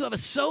mind. You have a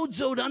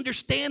sozoed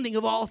understanding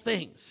of all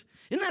things.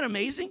 Isn't that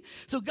amazing?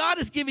 So God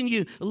has given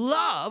you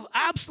love,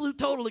 absolute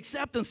total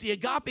acceptance, the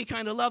agape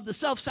kind of love, the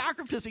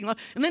self-sacrificing love,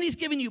 and then he's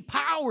given you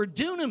power,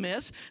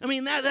 dunamis.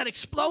 That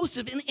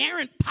explosive,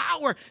 inerrant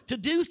power to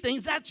do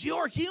things. That's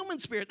your human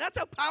spirit. That's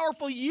how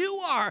powerful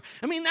you are.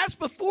 That's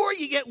before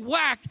you get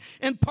whacked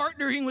and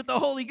partnering with the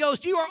Holy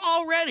Ghost. You are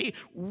already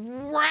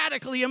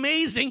radically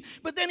amazing,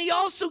 but then he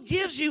also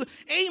gives you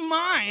a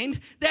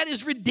mind that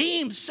is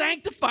redeemed,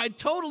 sanctified,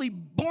 totally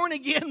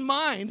born-again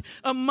mind,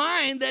 a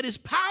mind that is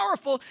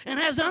powerful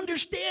and has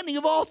understanding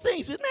of all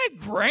things. Isn't that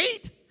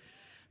great?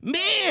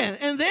 Man,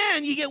 and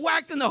then you get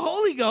whacked in the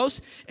Holy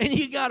Ghost and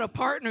you got a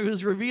partner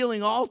who's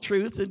revealing all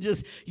truth and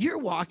just you're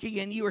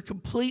walking and you are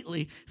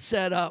completely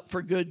set up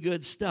for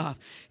good stuff.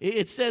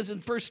 It says in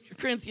 1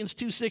 Corinthians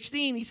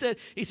 2:16, he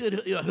said,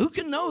 who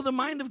can know the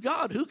mind of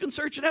God? Who can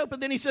search it out? But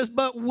then he says,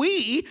 but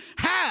we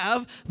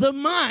have the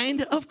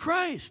mind of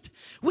Christ.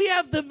 We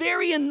have the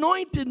very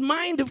anointed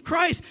mind of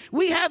Christ.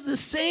 We have the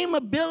same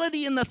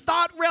ability in the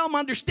thought realm,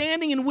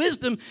 understanding, and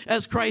wisdom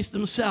as Christ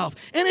himself.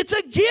 And it's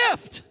a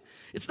gift.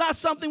 It's not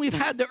something we've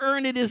had to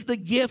earn. It is the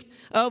gift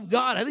of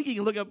God. I think you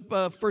can look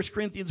up 1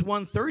 Corinthians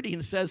 1:30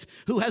 and it says,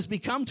 who has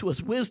become to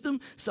us wisdom,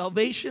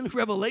 salvation,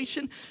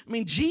 revelation.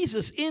 In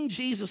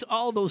Jesus,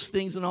 all those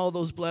things and all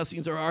those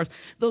blessings are ours.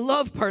 The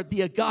love part,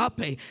 the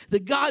agape, the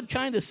God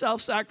kind of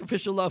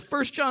self-sacrificial love.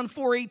 1 John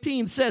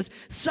 4:18 says,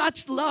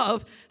 such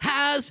love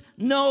has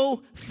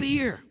no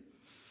fear.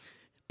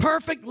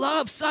 Perfect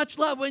love, such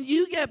love. When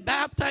you get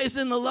baptized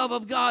in the love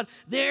of God,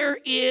 there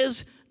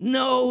is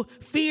no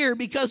fear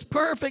because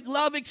perfect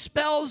love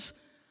expels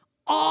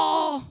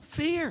all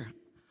fear.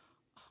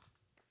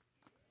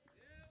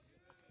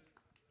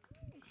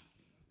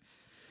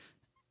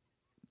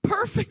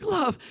 Perfect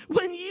love.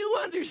 When you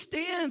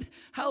understand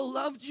how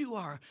loved you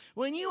are,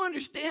 when you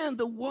understand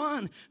the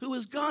one who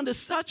has gone to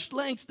such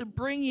lengths to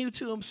bring you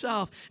to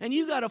himself, and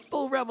you got a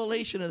full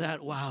revelation of that,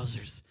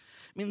 wowzers.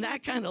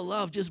 That kind of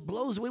love just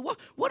blows away.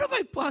 What have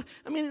I...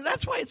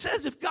 that's why it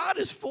says, if God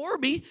is for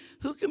me,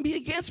 who can be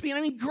against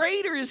me?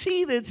 Greater is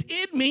he that's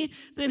in me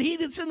than he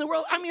that's in the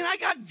world. I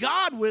got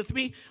God with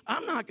me.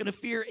 I'm not going to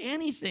fear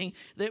anything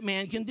that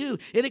man can do.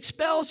 It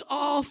expels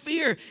all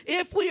fear.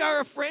 If we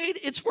are afraid,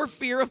 it's for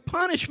fear of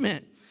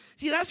punishment.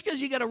 See, that's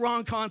because you got a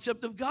wrong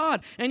concept of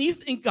God. And you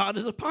think God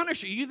is a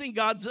punisher. You think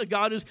God's a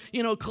God who's,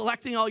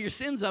 collecting all your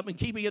sins up and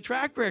keeping a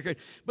track record.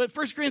 But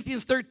 1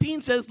 Corinthians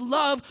 13 says,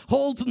 love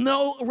holds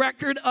no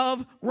record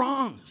of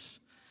wrongs.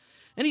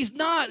 And he's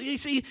not. You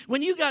see,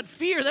 when you got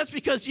fear, that's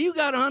because you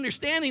got an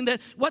understanding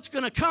that what's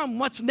going to come,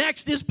 what's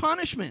next is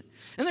punishment.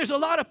 And there's a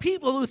lot of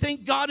people who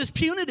think God is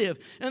punitive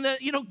and that,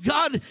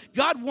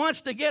 God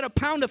wants to get a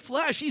pound of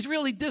flesh. He's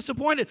really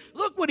disappointed.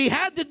 Look what he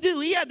had to do.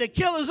 He had to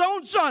kill his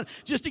own son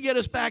just to get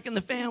us back in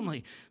the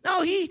family.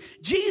 No,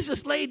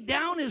 Jesus laid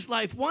down his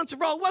life once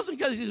for all. It wasn't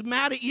because he was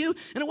mad at you,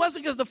 and it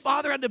wasn't because the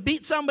father had to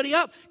beat somebody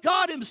up.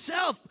 God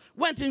himself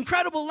went to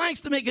incredible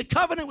lengths to make a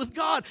covenant with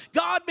God.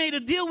 God made a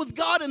deal with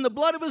God in the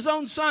blood of his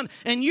own son,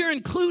 and you're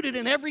included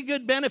in every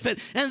good benefit.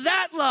 And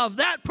that love,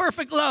 that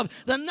perfect love,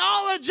 the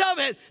knowledge of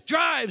it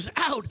drives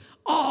out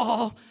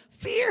all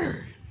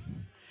fear.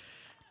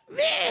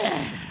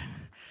 Man,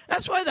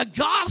 That's why the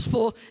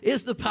gospel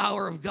is the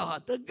power of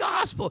God. The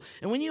gospel.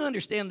 And when you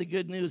understand the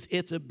good news,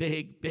 it's a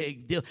big,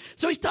 big deal.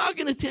 So he's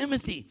talking to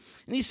Timothy.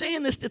 And he's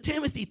saying this to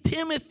Timothy.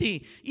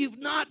 Timothy, you've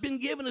not been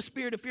given a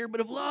spirit of fear, but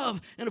of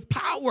love and of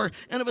power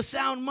and of a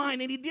sound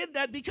mind. And he did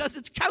that because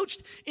it's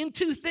couched in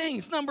two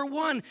things. Number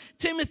one,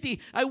 Timothy,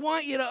 I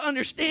want you to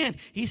understand.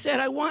 He said,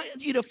 I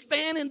want you to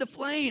fan into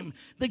flame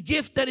the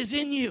gift that is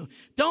in you.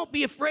 Don't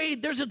be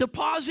afraid. There's a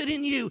deposit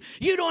in you.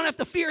 You don't have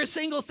to fear a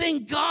single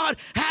thing. God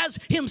has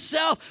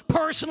himself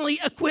personally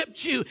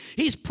equipped you.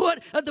 He's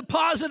put a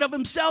deposit of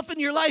himself in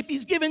your life.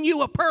 He's given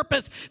you a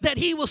purpose that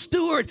he will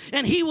steward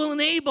and he will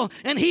enable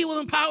and he will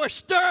empower.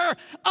 Stir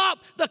up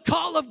the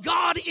call of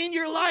God in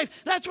your life.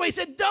 That's why he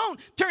said, don't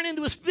turn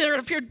into a spirit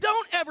of fear.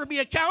 Don't ever be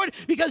a coward,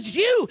 because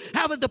you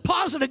have a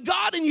deposit of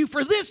God in you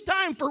for this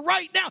time, for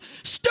right now.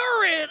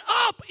 Stir it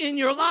up in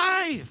your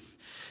life.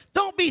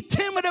 Don't be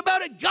timid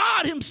about it.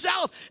 God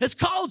himself has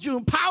called you,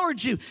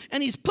 empowered you,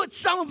 and he's put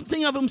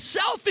something of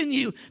himself in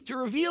you to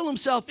reveal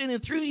himself in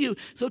and through you.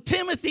 So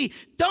Timothy,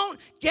 don't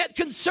get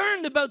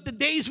concerned about the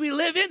days we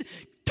live in.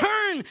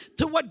 Turn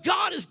to what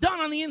God has done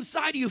on the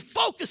inside of you.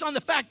 Focus on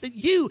the fact that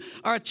you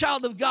are a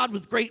child of God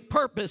with great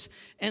purpose,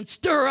 and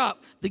stir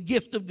up the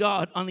gift of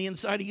God on the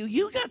inside of you.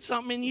 You got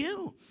something in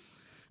you.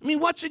 I mean,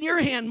 what's in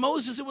your hand?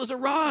 Moses, it was a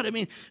rod. I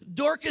mean,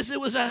 Dorcas,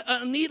 it was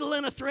a needle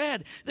and a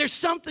thread. There's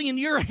something in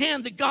your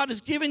hand that God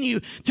has given you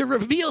to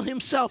reveal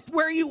himself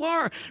where you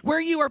are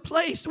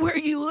placed, where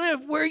you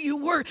live, where you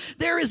work.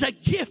 There is a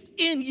gift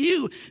in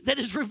you that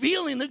is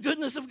revealing the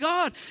goodness of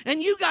God.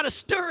 And you got to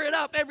stir it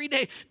up every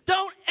day.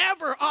 Don't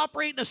ever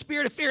operate in a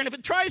spirit of fear. And if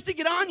it tries to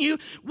get on you,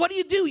 what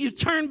do? You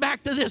turn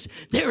back to this.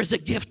 There is a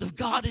gift of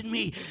God in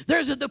me.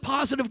 There's a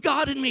deposit of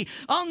God in me.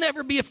 I'll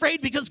never be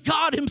afraid, because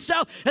God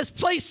himself has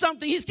placed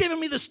something. He's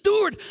given me the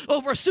steward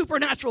over a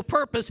supernatural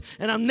purpose,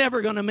 and I'm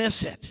never going to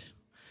miss it.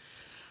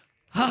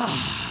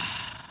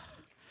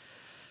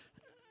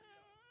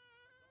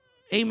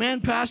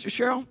 Amen, Pastor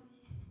Cheryl?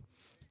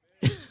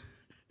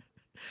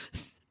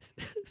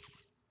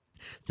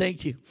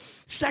 Thank you.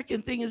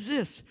 Second thing is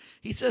this.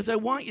 He says, I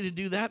want you to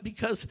do that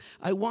because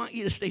I want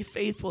you to stay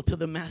faithful to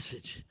the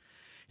message.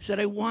 He said,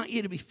 I want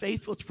you to be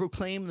faithful to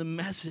proclaim the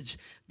message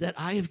that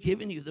I have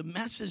given you, the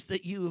message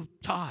that you have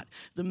taught,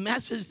 the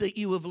message that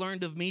you have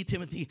learned of me,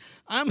 Timothy.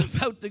 I'm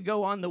about to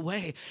go on the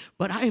way,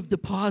 but I have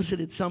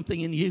deposited something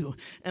in you,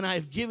 and I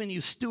have given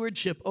you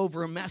stewardship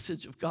over a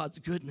message of God's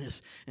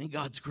goodness and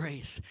God's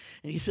grace.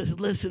 And he says,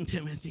 listen,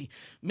 Timothy,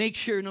 make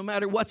sure no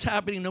matter what's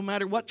happening, no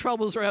matter what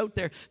troubles are out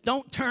there,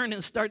 don't turn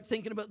and start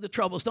thinking about the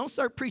troubles. Don't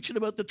start preaching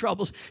about the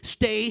troubles.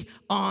 Stay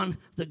on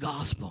the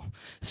gospel.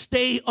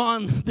 Stay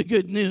on the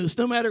good news.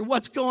 No matter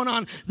what's going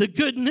on, the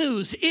good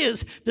news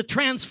is the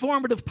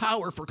transformative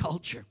power for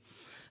culture.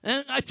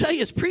 And I tell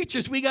you, as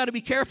preachers, we got to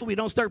be careful we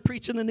don't start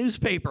preaching the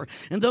newspaper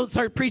and don't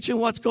start preaching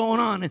what's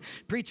going on and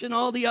preaching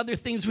all the other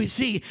things we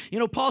see. You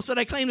know, Paul said,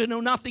 I claim to know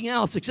nothing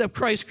else except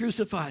Christ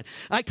crucified.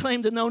 I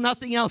claim to know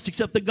nothing else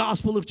except the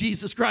gospel of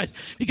Jesus Christ.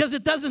 Because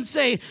it doesn't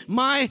say,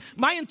 my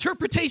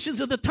interpretations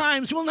of the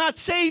times will not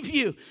save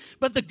you,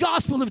 but the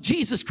gospel of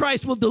Jesus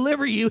Christ will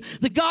deliver you.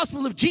 The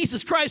gospel of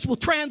Jesus Christ will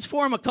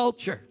transform a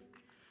culture.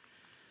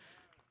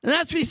 And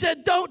that's what he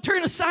said. Don't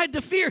turn aside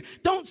to fear.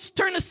 Don't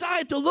turn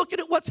aside to looking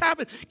at what's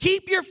happened.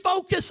 Keep your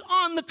focus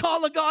on the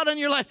call of God on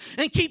your life,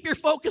 and keep your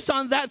focus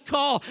on that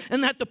call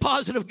and that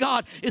deposit of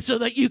God, is so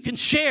that you can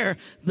share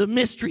the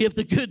mystery of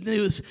the good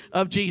news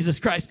of Jesus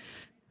Christ.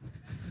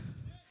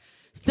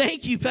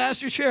 Thank you,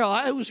 Pastor Cheryl.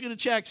 I was going to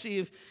check, see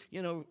if,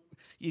 you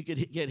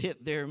could get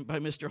hit there by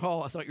Mr.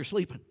 Hall. I thought you were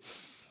sleeping.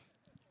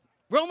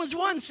 Romans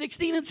 1,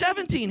 16 and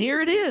 17. Here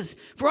it is.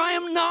 For I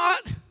am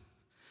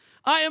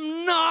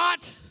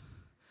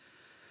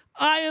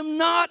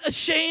not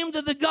ashamed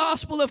of the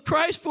gospel of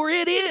Christ, for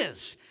it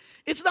is.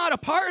 It's not a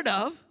part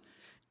of,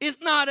 it's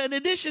not an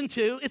addition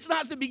to, it's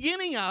not the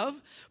beginning of,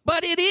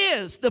 but it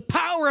is the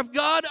power of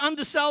God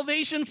unto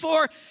salvation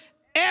for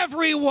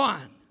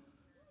everyone.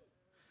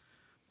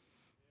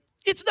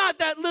 It's not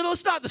that little,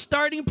 it's not the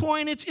starting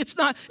point, it's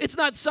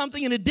not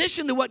something in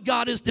addition to what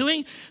God is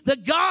doing. The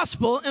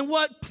gospel, and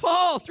what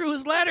Paul, through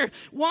his letter,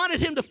 wanted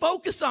him to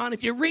focus on.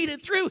 If you read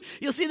it through,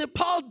 you'll see that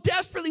Paul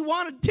desperately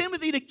wanted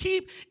Timothy to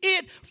keep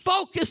it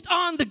focused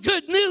on the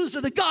good news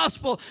of the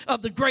gospel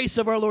of the grace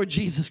of our Lord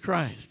Jesus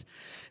Christ.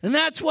 And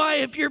that's why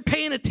if you're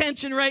paying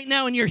attention right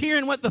now and you're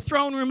hearing what the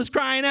throne room is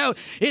crying out,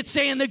 it's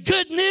saying the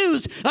good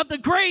news of the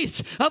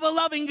grace of a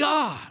loving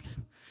God.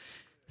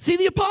 See,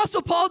 the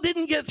Apostle Paul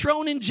didn't get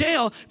thrown in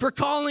jail for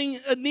calling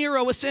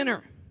Nero a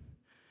sinner.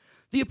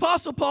 The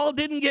Apostle Paul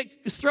didn't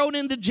get thrown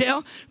into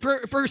jail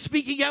for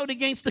speaking out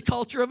against the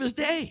culture of his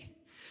day.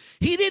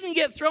 He didn't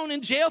get thrown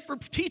in jail for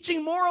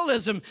teaching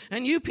moralism,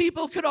 and you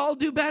people could all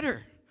do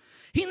better.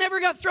 He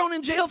never got thrown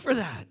in jail for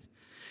that.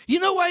 You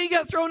know why he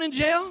got thrown in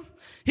jail?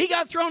 He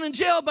got thrown in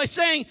jail by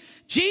saying,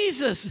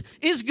 Jesus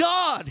is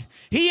God.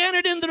 He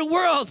entered into the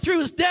world through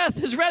his death,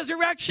 his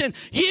resurrection.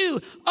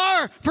 You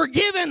are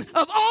forgiven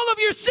of all of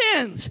your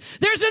sins.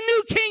 There's a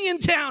new king in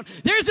town.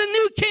 There's a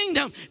new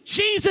kingdom.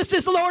 Jesus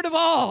is Lord of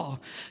all.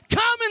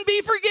 Come and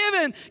be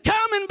forgiven.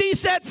 Come and be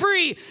set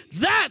free.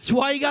 That's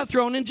why he got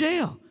thrown in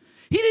jail.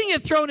 He didn't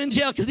get thrown in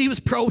jail because he was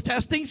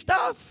protesting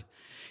stuff.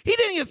 He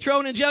didn't get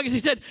thrown in jail because he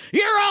said,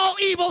 you're all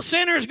evil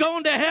sinners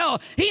going to hell.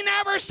 He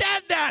never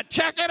said that.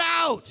 Check it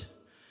out.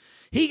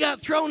 He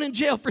got thrown in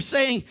jail for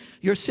saying,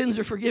 your sins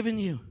are forgiven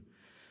you.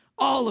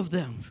 All of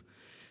them.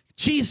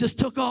 Jesus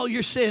took all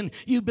your sin.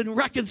 You've been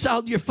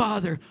reconciled to your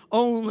Father.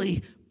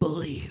 Only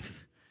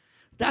believe.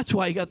 That's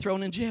why he got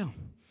thrown in jail.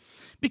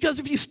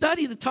 Because if you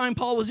study the time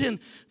Paul was in,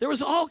 there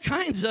was all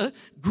kinds of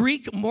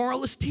Greek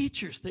moralist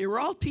teachers. They were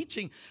all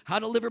teaching how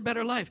to live a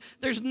better life.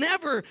 There's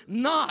never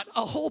not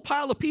a whole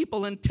pile of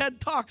people in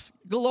TED Talks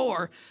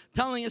galore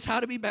telling us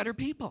how to be better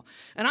people.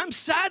 And I'm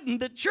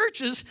saddened that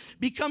churches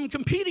become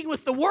competing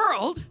with the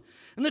world,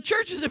 and the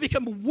churches have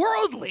become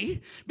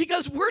worldly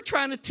because we're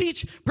trying to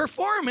teach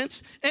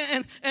performance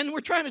and we're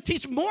trying to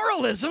teach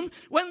moralism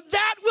when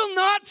that will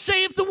not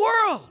save the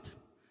world.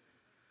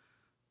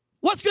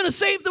 What's going to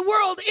save the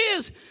world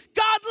is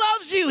God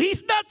loves you.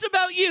 He's nuts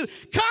about you.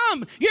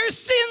 Come, your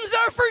sins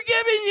are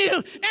forgiven you.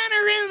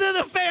 Enter into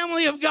the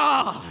family of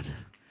God.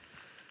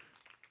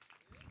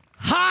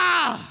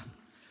 Ha!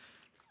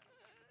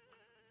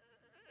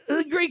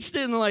 The Greeks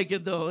didn't like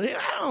it, though.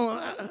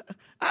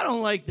 I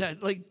don't like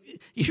that. Like,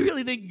 you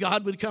really think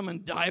God would come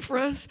and die for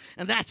us,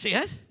 and that's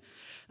it?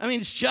 I mean,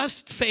 it's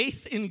just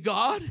faith in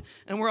God,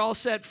 and we're all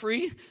set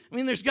free. I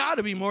mean, there's got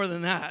to be more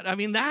than that. I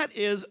mean,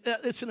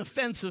 it's an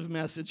offensive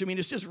message. I mean,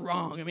 it's just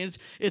wrong. I mean,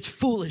 it's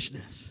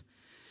foolishness.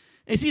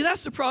 And see,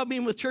 that's the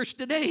problem with church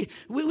today.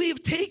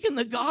 We've taken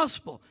the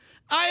gospel.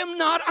 I'm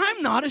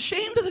not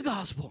ashamed of the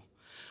gospel.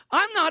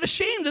 I'm not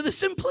ashamed of the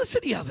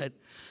simplicity of it.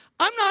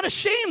 I'm not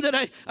ashamed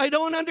that I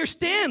don't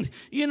understand,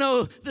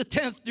 the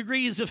 10th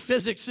degrees of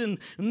physics and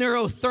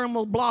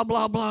neurothermal blah,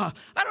 blah, blah.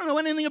 I don't know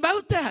anything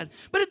about that.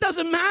 But it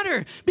doesn't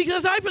matter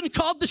because I've been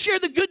called to share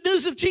the good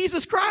news of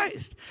Jesus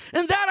Christ.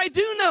 And that I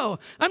do know.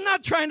 I'm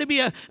not trying to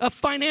be a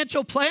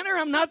financial planner.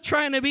 I'm not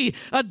trying to be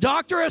a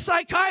doctor or a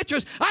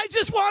psychiatrist. I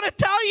just want to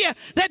tell you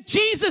that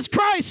Jesus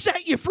Christ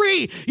set you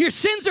free. Your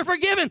sins are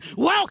forgiven.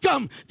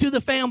 Welcome to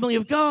the family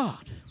of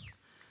God.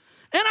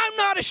 And I'm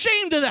not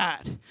ashamed of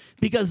that.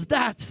 Because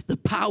that's the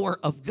power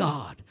of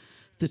God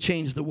to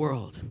change the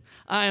world.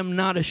 I am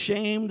not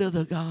ashamed of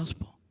the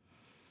gospel.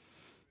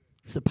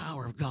 It's the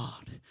power of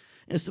God.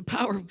 And it's the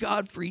power of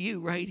God for you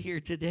right here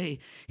today.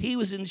 He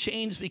was in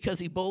chains because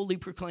he boldly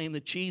proclaimed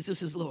that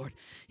Jesus is Lord.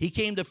 He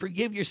came to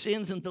forgive your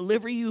sins and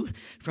deliver you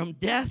from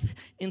death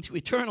into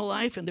eternal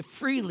life and to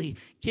freely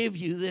give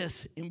you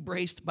this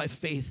embraced by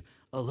faith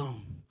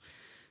alone.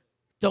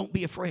 Don't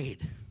be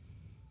afraid.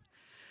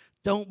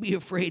 Don't be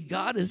afraid.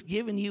 God has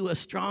given you a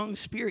strong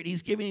spirit.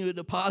 He's given you a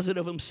deposit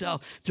of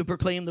himself to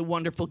proclaim the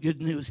wonderful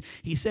good news.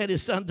 He sent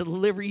his son to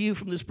deliver you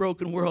from this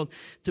broken world,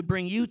 to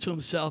bring you to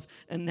himself,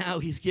 and now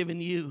he's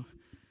given you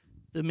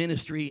the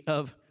ministry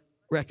of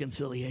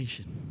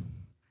reconciliation.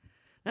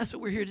 That's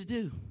what we're here to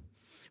do.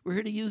 We're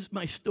here to use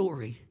my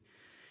story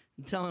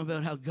and tell him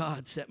about how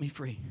God set me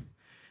free,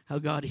 how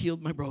God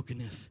healed my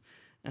brokenness,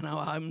 and how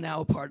I'm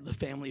now a part of the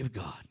family of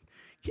God.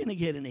 Can I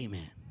get an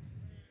amen?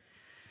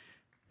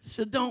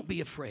 So don't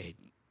be afraid.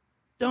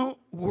 Don't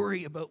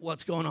worry about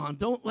what's going on.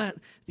 Don't let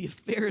the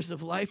affairs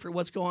of life or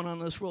what's going on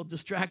in this world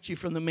distract you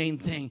from the main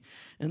thing,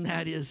 and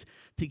that is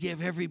to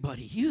give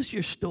everybody. Use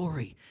your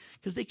story,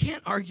 because they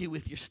can't argue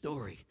with your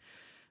story.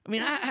 I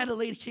mean, I had a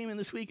lady came in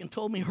this week and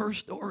told me her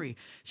story.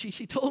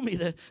 She told me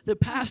that the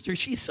pastor,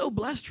 she's so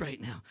blessed right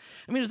now.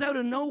 I mean, it was out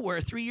of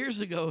nowhere. 3 years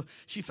ago,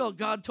 she felt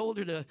God told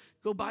her to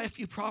go buy a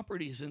few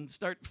properties and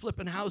start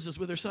flipping houses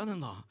with her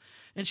son-in-law.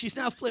 And she's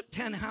now flipped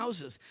 10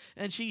 houses.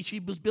 And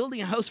she was building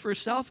a house for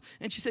herself.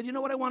 And she said, you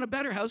know what, I want a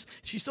better house.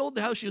 She sold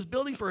the house she was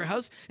building for her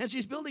house. And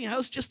she's building a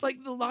house just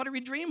like the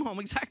lottery dream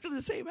home, exactly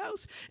the same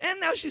house. And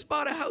now she's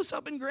bought a house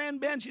up in Grand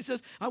Bend. She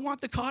says, I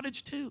want the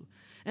cottage too.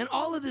 And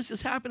all of this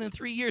has happened in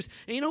 3 years.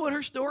 And you know what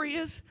her story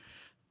is?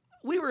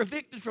 We were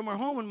evicted from our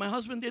home and my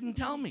husband didn't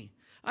tell me.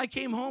 I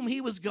came home,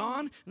 he was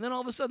gone, and then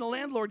all of a sudden the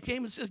landlord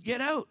came and says, get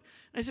out.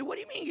 And I said, what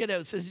do you mean get out?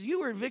 He says, you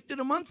were evicted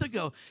a month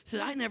ago. He said,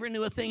 I never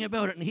knew a thing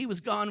about it. And he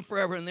was gone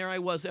forever, and there I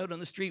was out on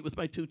the street with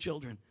my 2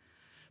 children.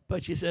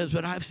 But she says,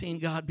 but I've seen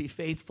God be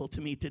faithful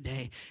to me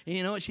today. And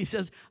you know what? She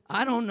says,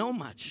 I don't know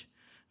much.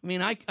 I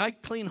mean, I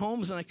clean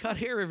homes and I cut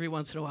hair every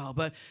once in a while.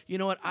 But you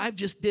know what? I've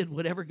just did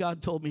whatever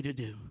God told me to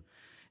do.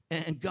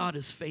 And God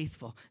is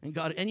faithful.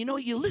 And you know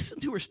what? You listen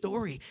to her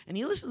story, and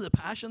you listen to the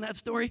passion of that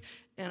story,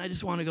 and I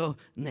just want to go,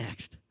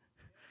 next.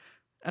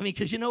 I mean,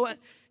 because you know what?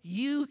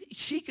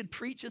 She could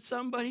preach at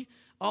somebody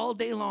all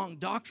day long,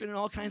 doctrine and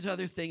all kinds of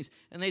other things,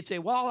 and they'd say,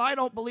 well, I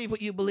don't believe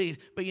what you believe.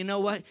 But you know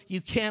what?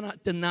 You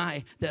cannot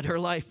deny that her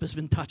life has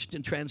been touched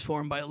and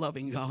transformed by a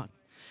loving God.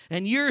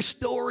 And your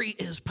story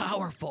is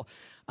powerful.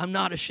 I'm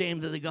not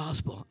ashamed of the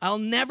gospel. I'll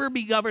never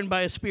be governed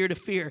by a spirit of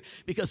fear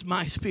because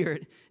my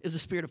spirit is a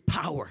spirit of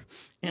power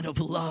and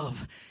of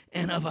love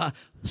and of a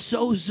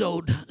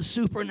sozoed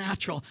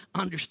supernatural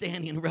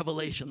understanding and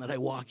revelation that I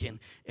walk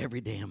in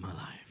every day of my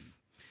life.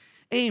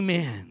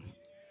 Amen.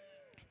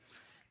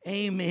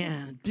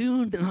 Amen.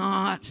 Do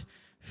not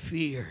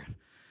fear.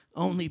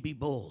 Only be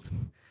bold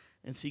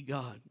and see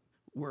God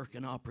work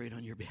and operate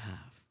on your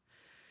behalf.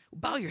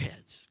 Bow your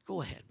heads.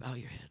 Go ahead. Bow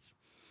your heads.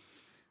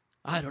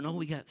 I don't know.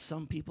 We got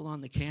some people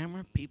on the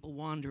camera. People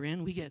wander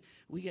in. We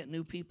get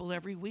new people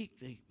every week.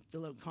 They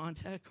fill out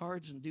contact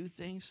cards and do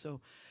things. So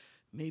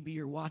maybe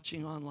you're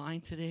watching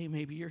online today.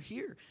 Maybe you're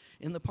here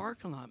in the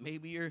parking lot.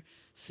 Maybe you're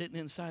sitting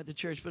inside the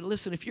church. But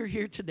listen, if you're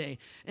here today,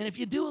 and if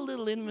you do a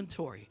little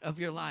inventory of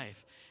your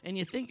life, and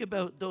you think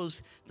about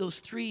those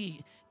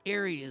three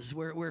areas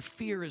where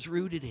fear is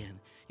rooted in.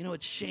 You know,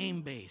 it's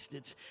shame-based.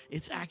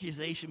 It's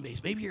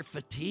accusation-based. Maybe you're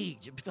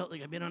fatigued. You felt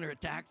like I've been under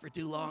attack for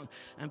too long.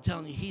 I'm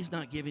telling you, he's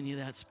not giving you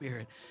that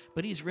spirit.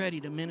 But he's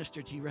ready to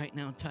minister to you right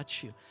now and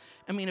touch you.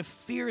 I mean, if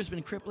fear has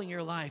been crippling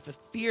your life, if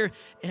fear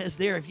is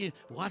there, if you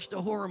watched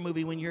a horror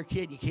movie when you're a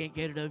kid, you can't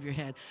get it out of your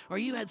head, or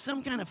you had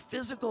some kind of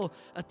physical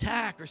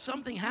attack or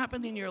something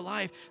happened in your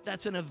life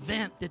that's an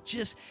event that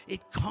just,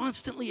 it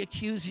constantly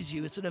accuses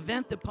you. It's an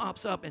event that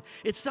pops up, and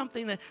it's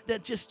something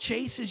that just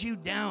chases you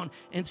down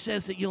and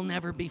says that you'll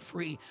never be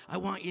free. I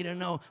want you to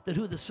know that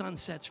who the Son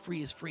sets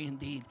free is free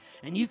indeed,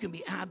 and you can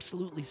be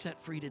absolutely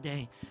set free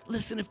today.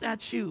 Listen, if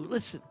that's you,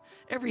 listen.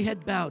 Every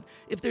head bowed.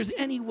 If there's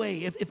any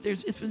way, if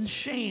it's been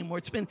shame or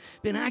it's been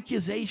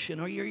accusation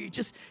or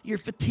you're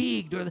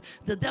fatigued or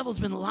the devil's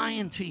been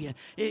lying to you,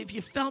 if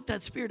you felt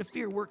that spirit of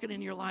fear working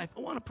in your life, I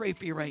want to pray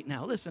for you right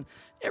now. Listen,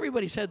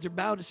 everybody's heads are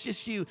bowed. It's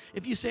just you.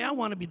 If you say, I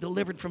want to be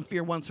delivered from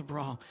fear once and for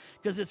all,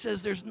 because it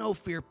says there's no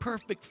fear.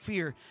 Perfect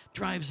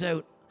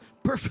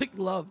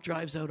love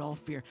drives out all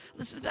fear.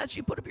 Listen, if that's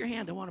you, put up your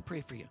hand. I want to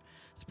pray for you.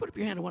 Just put up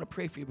your hand. I want to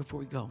pray for you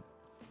before we go.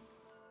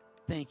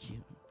 Thank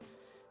you.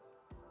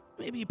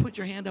 Maybe you put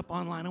your hand up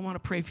online. I want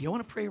to pray for you. I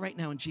want to pray right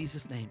now in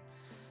Jesus' name.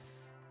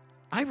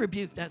 I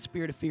rebuke that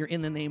spirit of fear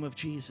in the name of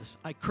Jesus.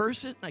 I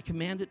curse it and I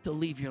command it to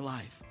leave your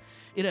life.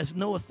 It has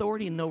no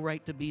authority and no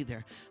right to be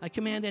there. I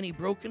command any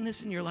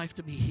brokenness in your life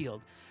to be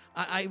healed.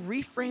 I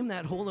reframe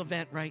that whole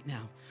event right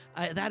now.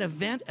 That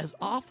event, as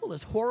awful,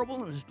 as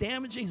horrible, and as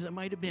damaging as it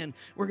might have been,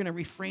 we're going to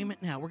reframe it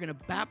now. We're going to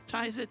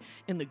baptize it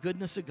in the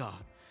goodness of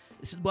God.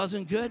 This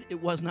wasn't good. It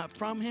was not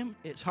from him.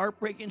 It's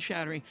heartbreaking,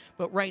 shattering.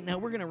 But right now,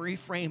 we're going to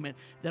reframe it,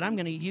 that I'm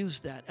going to use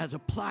that as a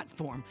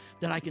platform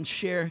that I can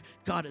share.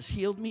 God has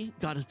healed me,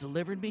 God has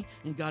delivered me,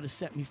 and God has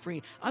set me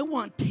free. I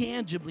want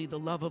tangibly the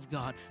love of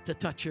God to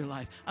touch your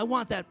life. I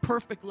want that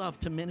perfect love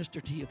to minister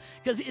to you.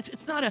 Because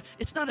it's not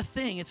a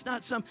thing. It's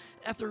not some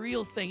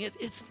ethereal thing.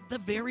 It's the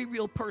very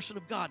real person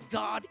of God.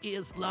 God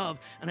is love.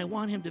 And I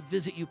want him to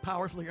visit you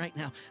powerfully right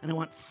now. And I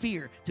want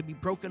fear to be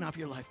broken off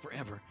your life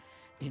forever.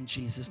 In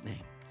Jesus'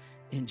 name.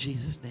 In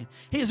Jesus' name.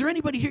 Hey, is there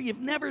anybody here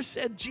you've never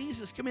said,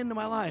 Jesus, come into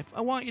my life?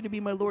 I want you to be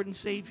my Lord and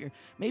Savior.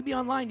 Maybe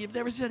online you've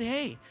never said,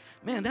 hey,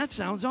 man, that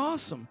sounds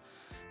awesome.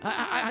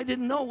 I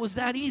didn't know it was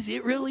that easy.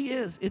 It really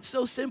is. It's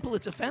so simple,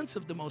 it's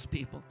offensive to most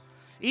people.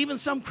 Even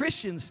some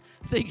Christians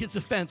think it's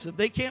offensive.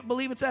 They can't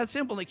believe it's that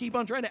simple. They keep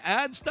on trying to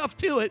add stuff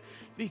to it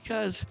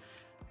because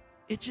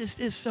it just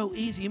is so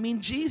easy. You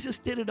mean Jesus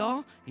did it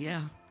all?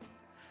 Yeah.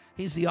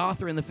 He's the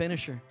author and the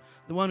finisher.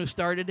 The one who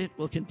started it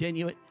will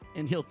continue it,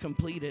 and he'll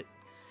complete it.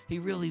 He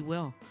really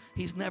will.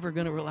 He's never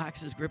going to relax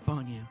his grip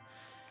on you.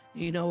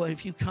 You know what?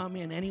 If you come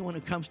in, anyone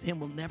who comes to him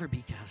will never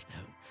be cast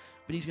out.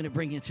 But he's going to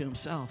bring you to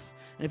himself.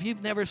 And if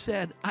you've never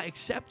said, I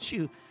accept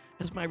you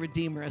as my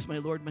Redeemer, as my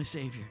Lord, my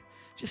Savior,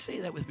 just say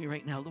that with me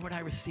right now. Lord,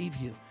 I receive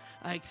you.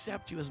 I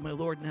accept you as my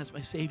Lord and as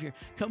my Savior.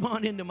 Come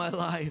on into my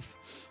life.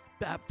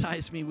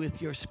 Baptize me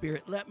with your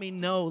Spirit. Let me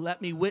know,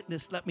 let me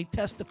witness, let me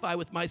testify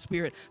with my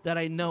spirit that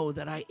I know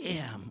that I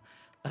am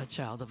a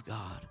child of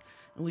God.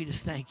 And we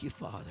just thank you,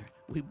 Father.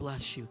 We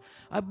bless you.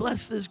 I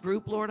bless this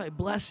group, Lord. I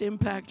bless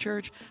Impact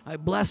Church. I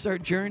bless our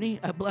journey.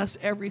 I bless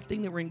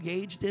everything that we're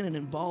engaged in and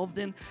involved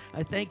in.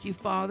 I thank you,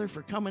 Father,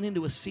 for coming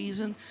into a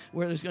season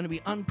where there's going to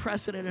be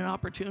unprecedented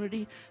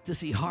opportunity to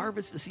see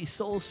harvests, to see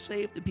souls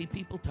saved, to be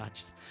people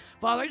touched.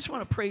 Father, I just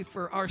want to pray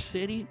for our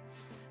city.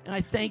 And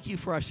I thank you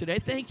for our city. I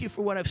thank you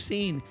for what I've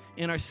seen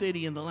in our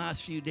city in the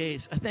last few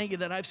days. I thank you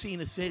that I've seen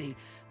a city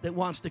that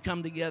wants to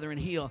come together and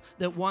heal,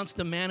 that wants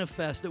to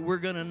manifest, that we're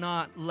going to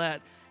not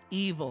let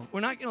evil. We're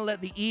not going to let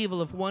the evil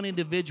of one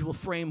individual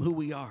frame who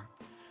we are.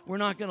 We're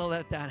not going to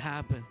let that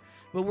happen.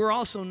 But we're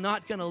also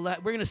not going to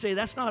we're going to say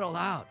that's not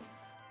allowed.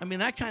 I mean,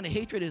 that kind of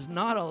hatred is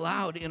not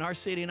allowed in our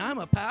city. And I'm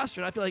a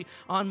pastor, and I feel like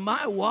on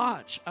my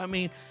watch, I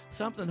mean,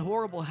 something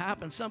horrible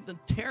happened. Something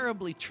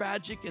terribly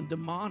tragic and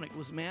demonic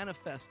was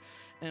manifest.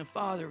 And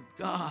Father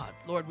God,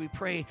 Lord, we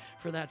pray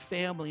for that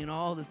family and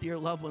all the dear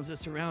loved ones that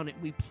surround it.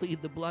 We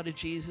plead the blood of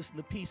Jesus and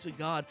the peace of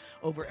God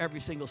over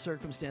every single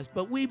circumstance.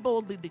 But we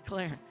boldly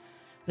declare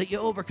that you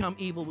overcome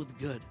evil with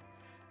good.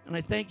 And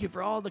I thank you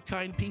for all the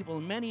kind people,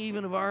 and many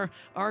even of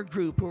our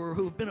group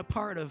who've been a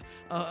part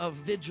of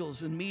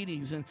vigils and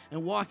meetings and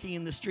walking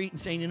in the street and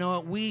saying, you know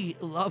what, we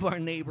love our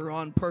neighbor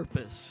on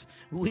purpose.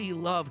 We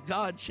love.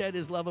 God shed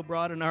his love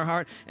abroad in our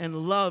heart, and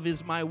love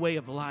is my way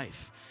of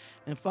life.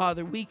 And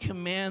Father, we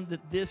command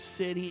that this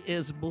city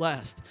is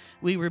blessed.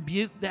 We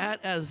rebuke that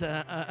as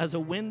a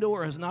window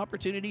or as an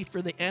opportunity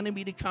for the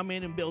enemy to come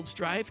in and build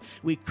strife.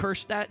 We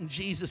curse that in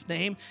Jesus'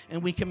 name,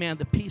 and we command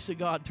the peace of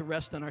God to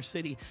rest on our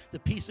city, the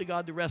peace of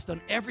God to rest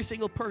on every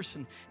single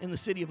person in the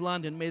city of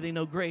London. May they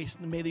know grace,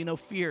 and may they know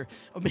fear,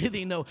 or may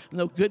they know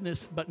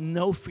goodness, but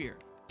no fear.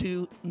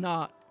 Do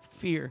not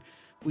fear.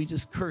 We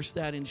just curse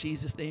that in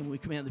Jesus' name. We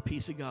command the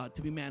peace of God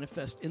to be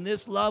manifest in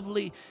this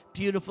lovely,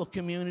 beautiful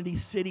community,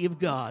 city of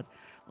God,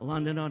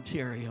 London,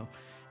 Ontario,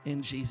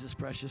 in Jesus'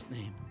 precious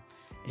name.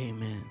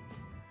 Amen.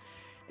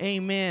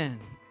 Amen.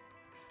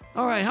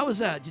 All right, how was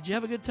that? Did you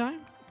have a good time?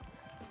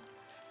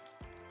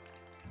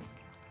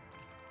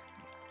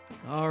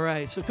 All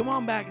right, so come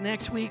on back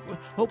next week. We're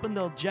hoping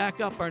they'll jack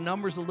up our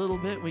numbers a little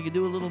bit. We can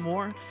do a little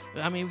more.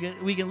 I mean,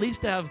 we can at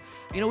least have,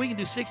 we can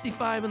do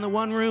 65 in the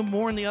one room,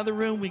 more in the other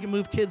room. We can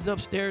move kids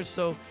upstairs,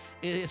 so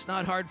it's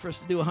not hard for us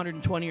to do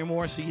 120 or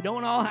more. So you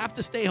don't all have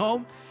to stay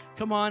home.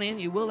 Come on in.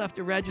 You will have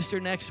to register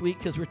next week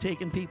because we're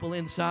taking people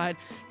inside.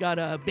 Got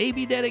a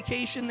baby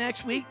dedication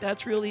next week.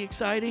 That's really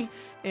exciting.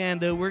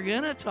 And we're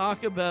going to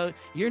talk about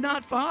you're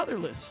not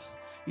fatherless.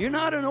 You're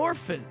not an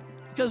orphan,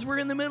 because we're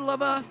in the middle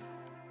of a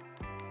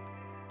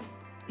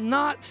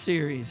not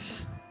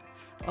series.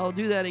 I'll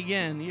do that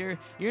again.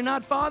 You're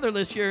not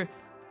fatherless. You're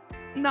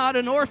not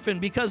an orphan,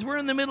 because we're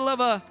in the middle of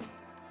a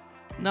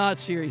not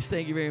series.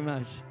 Thank you very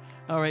much.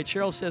 All right,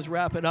 Cheryl says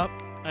wrap it up.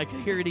 I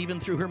can hear it even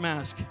through her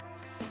mask.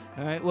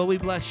 All right, well, we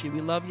bless you.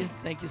 We love you.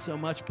 Thank you so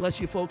much.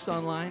 Bless you folks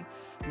online.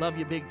 Love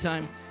you big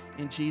time.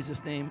 In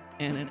Jesus' name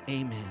and an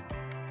amen.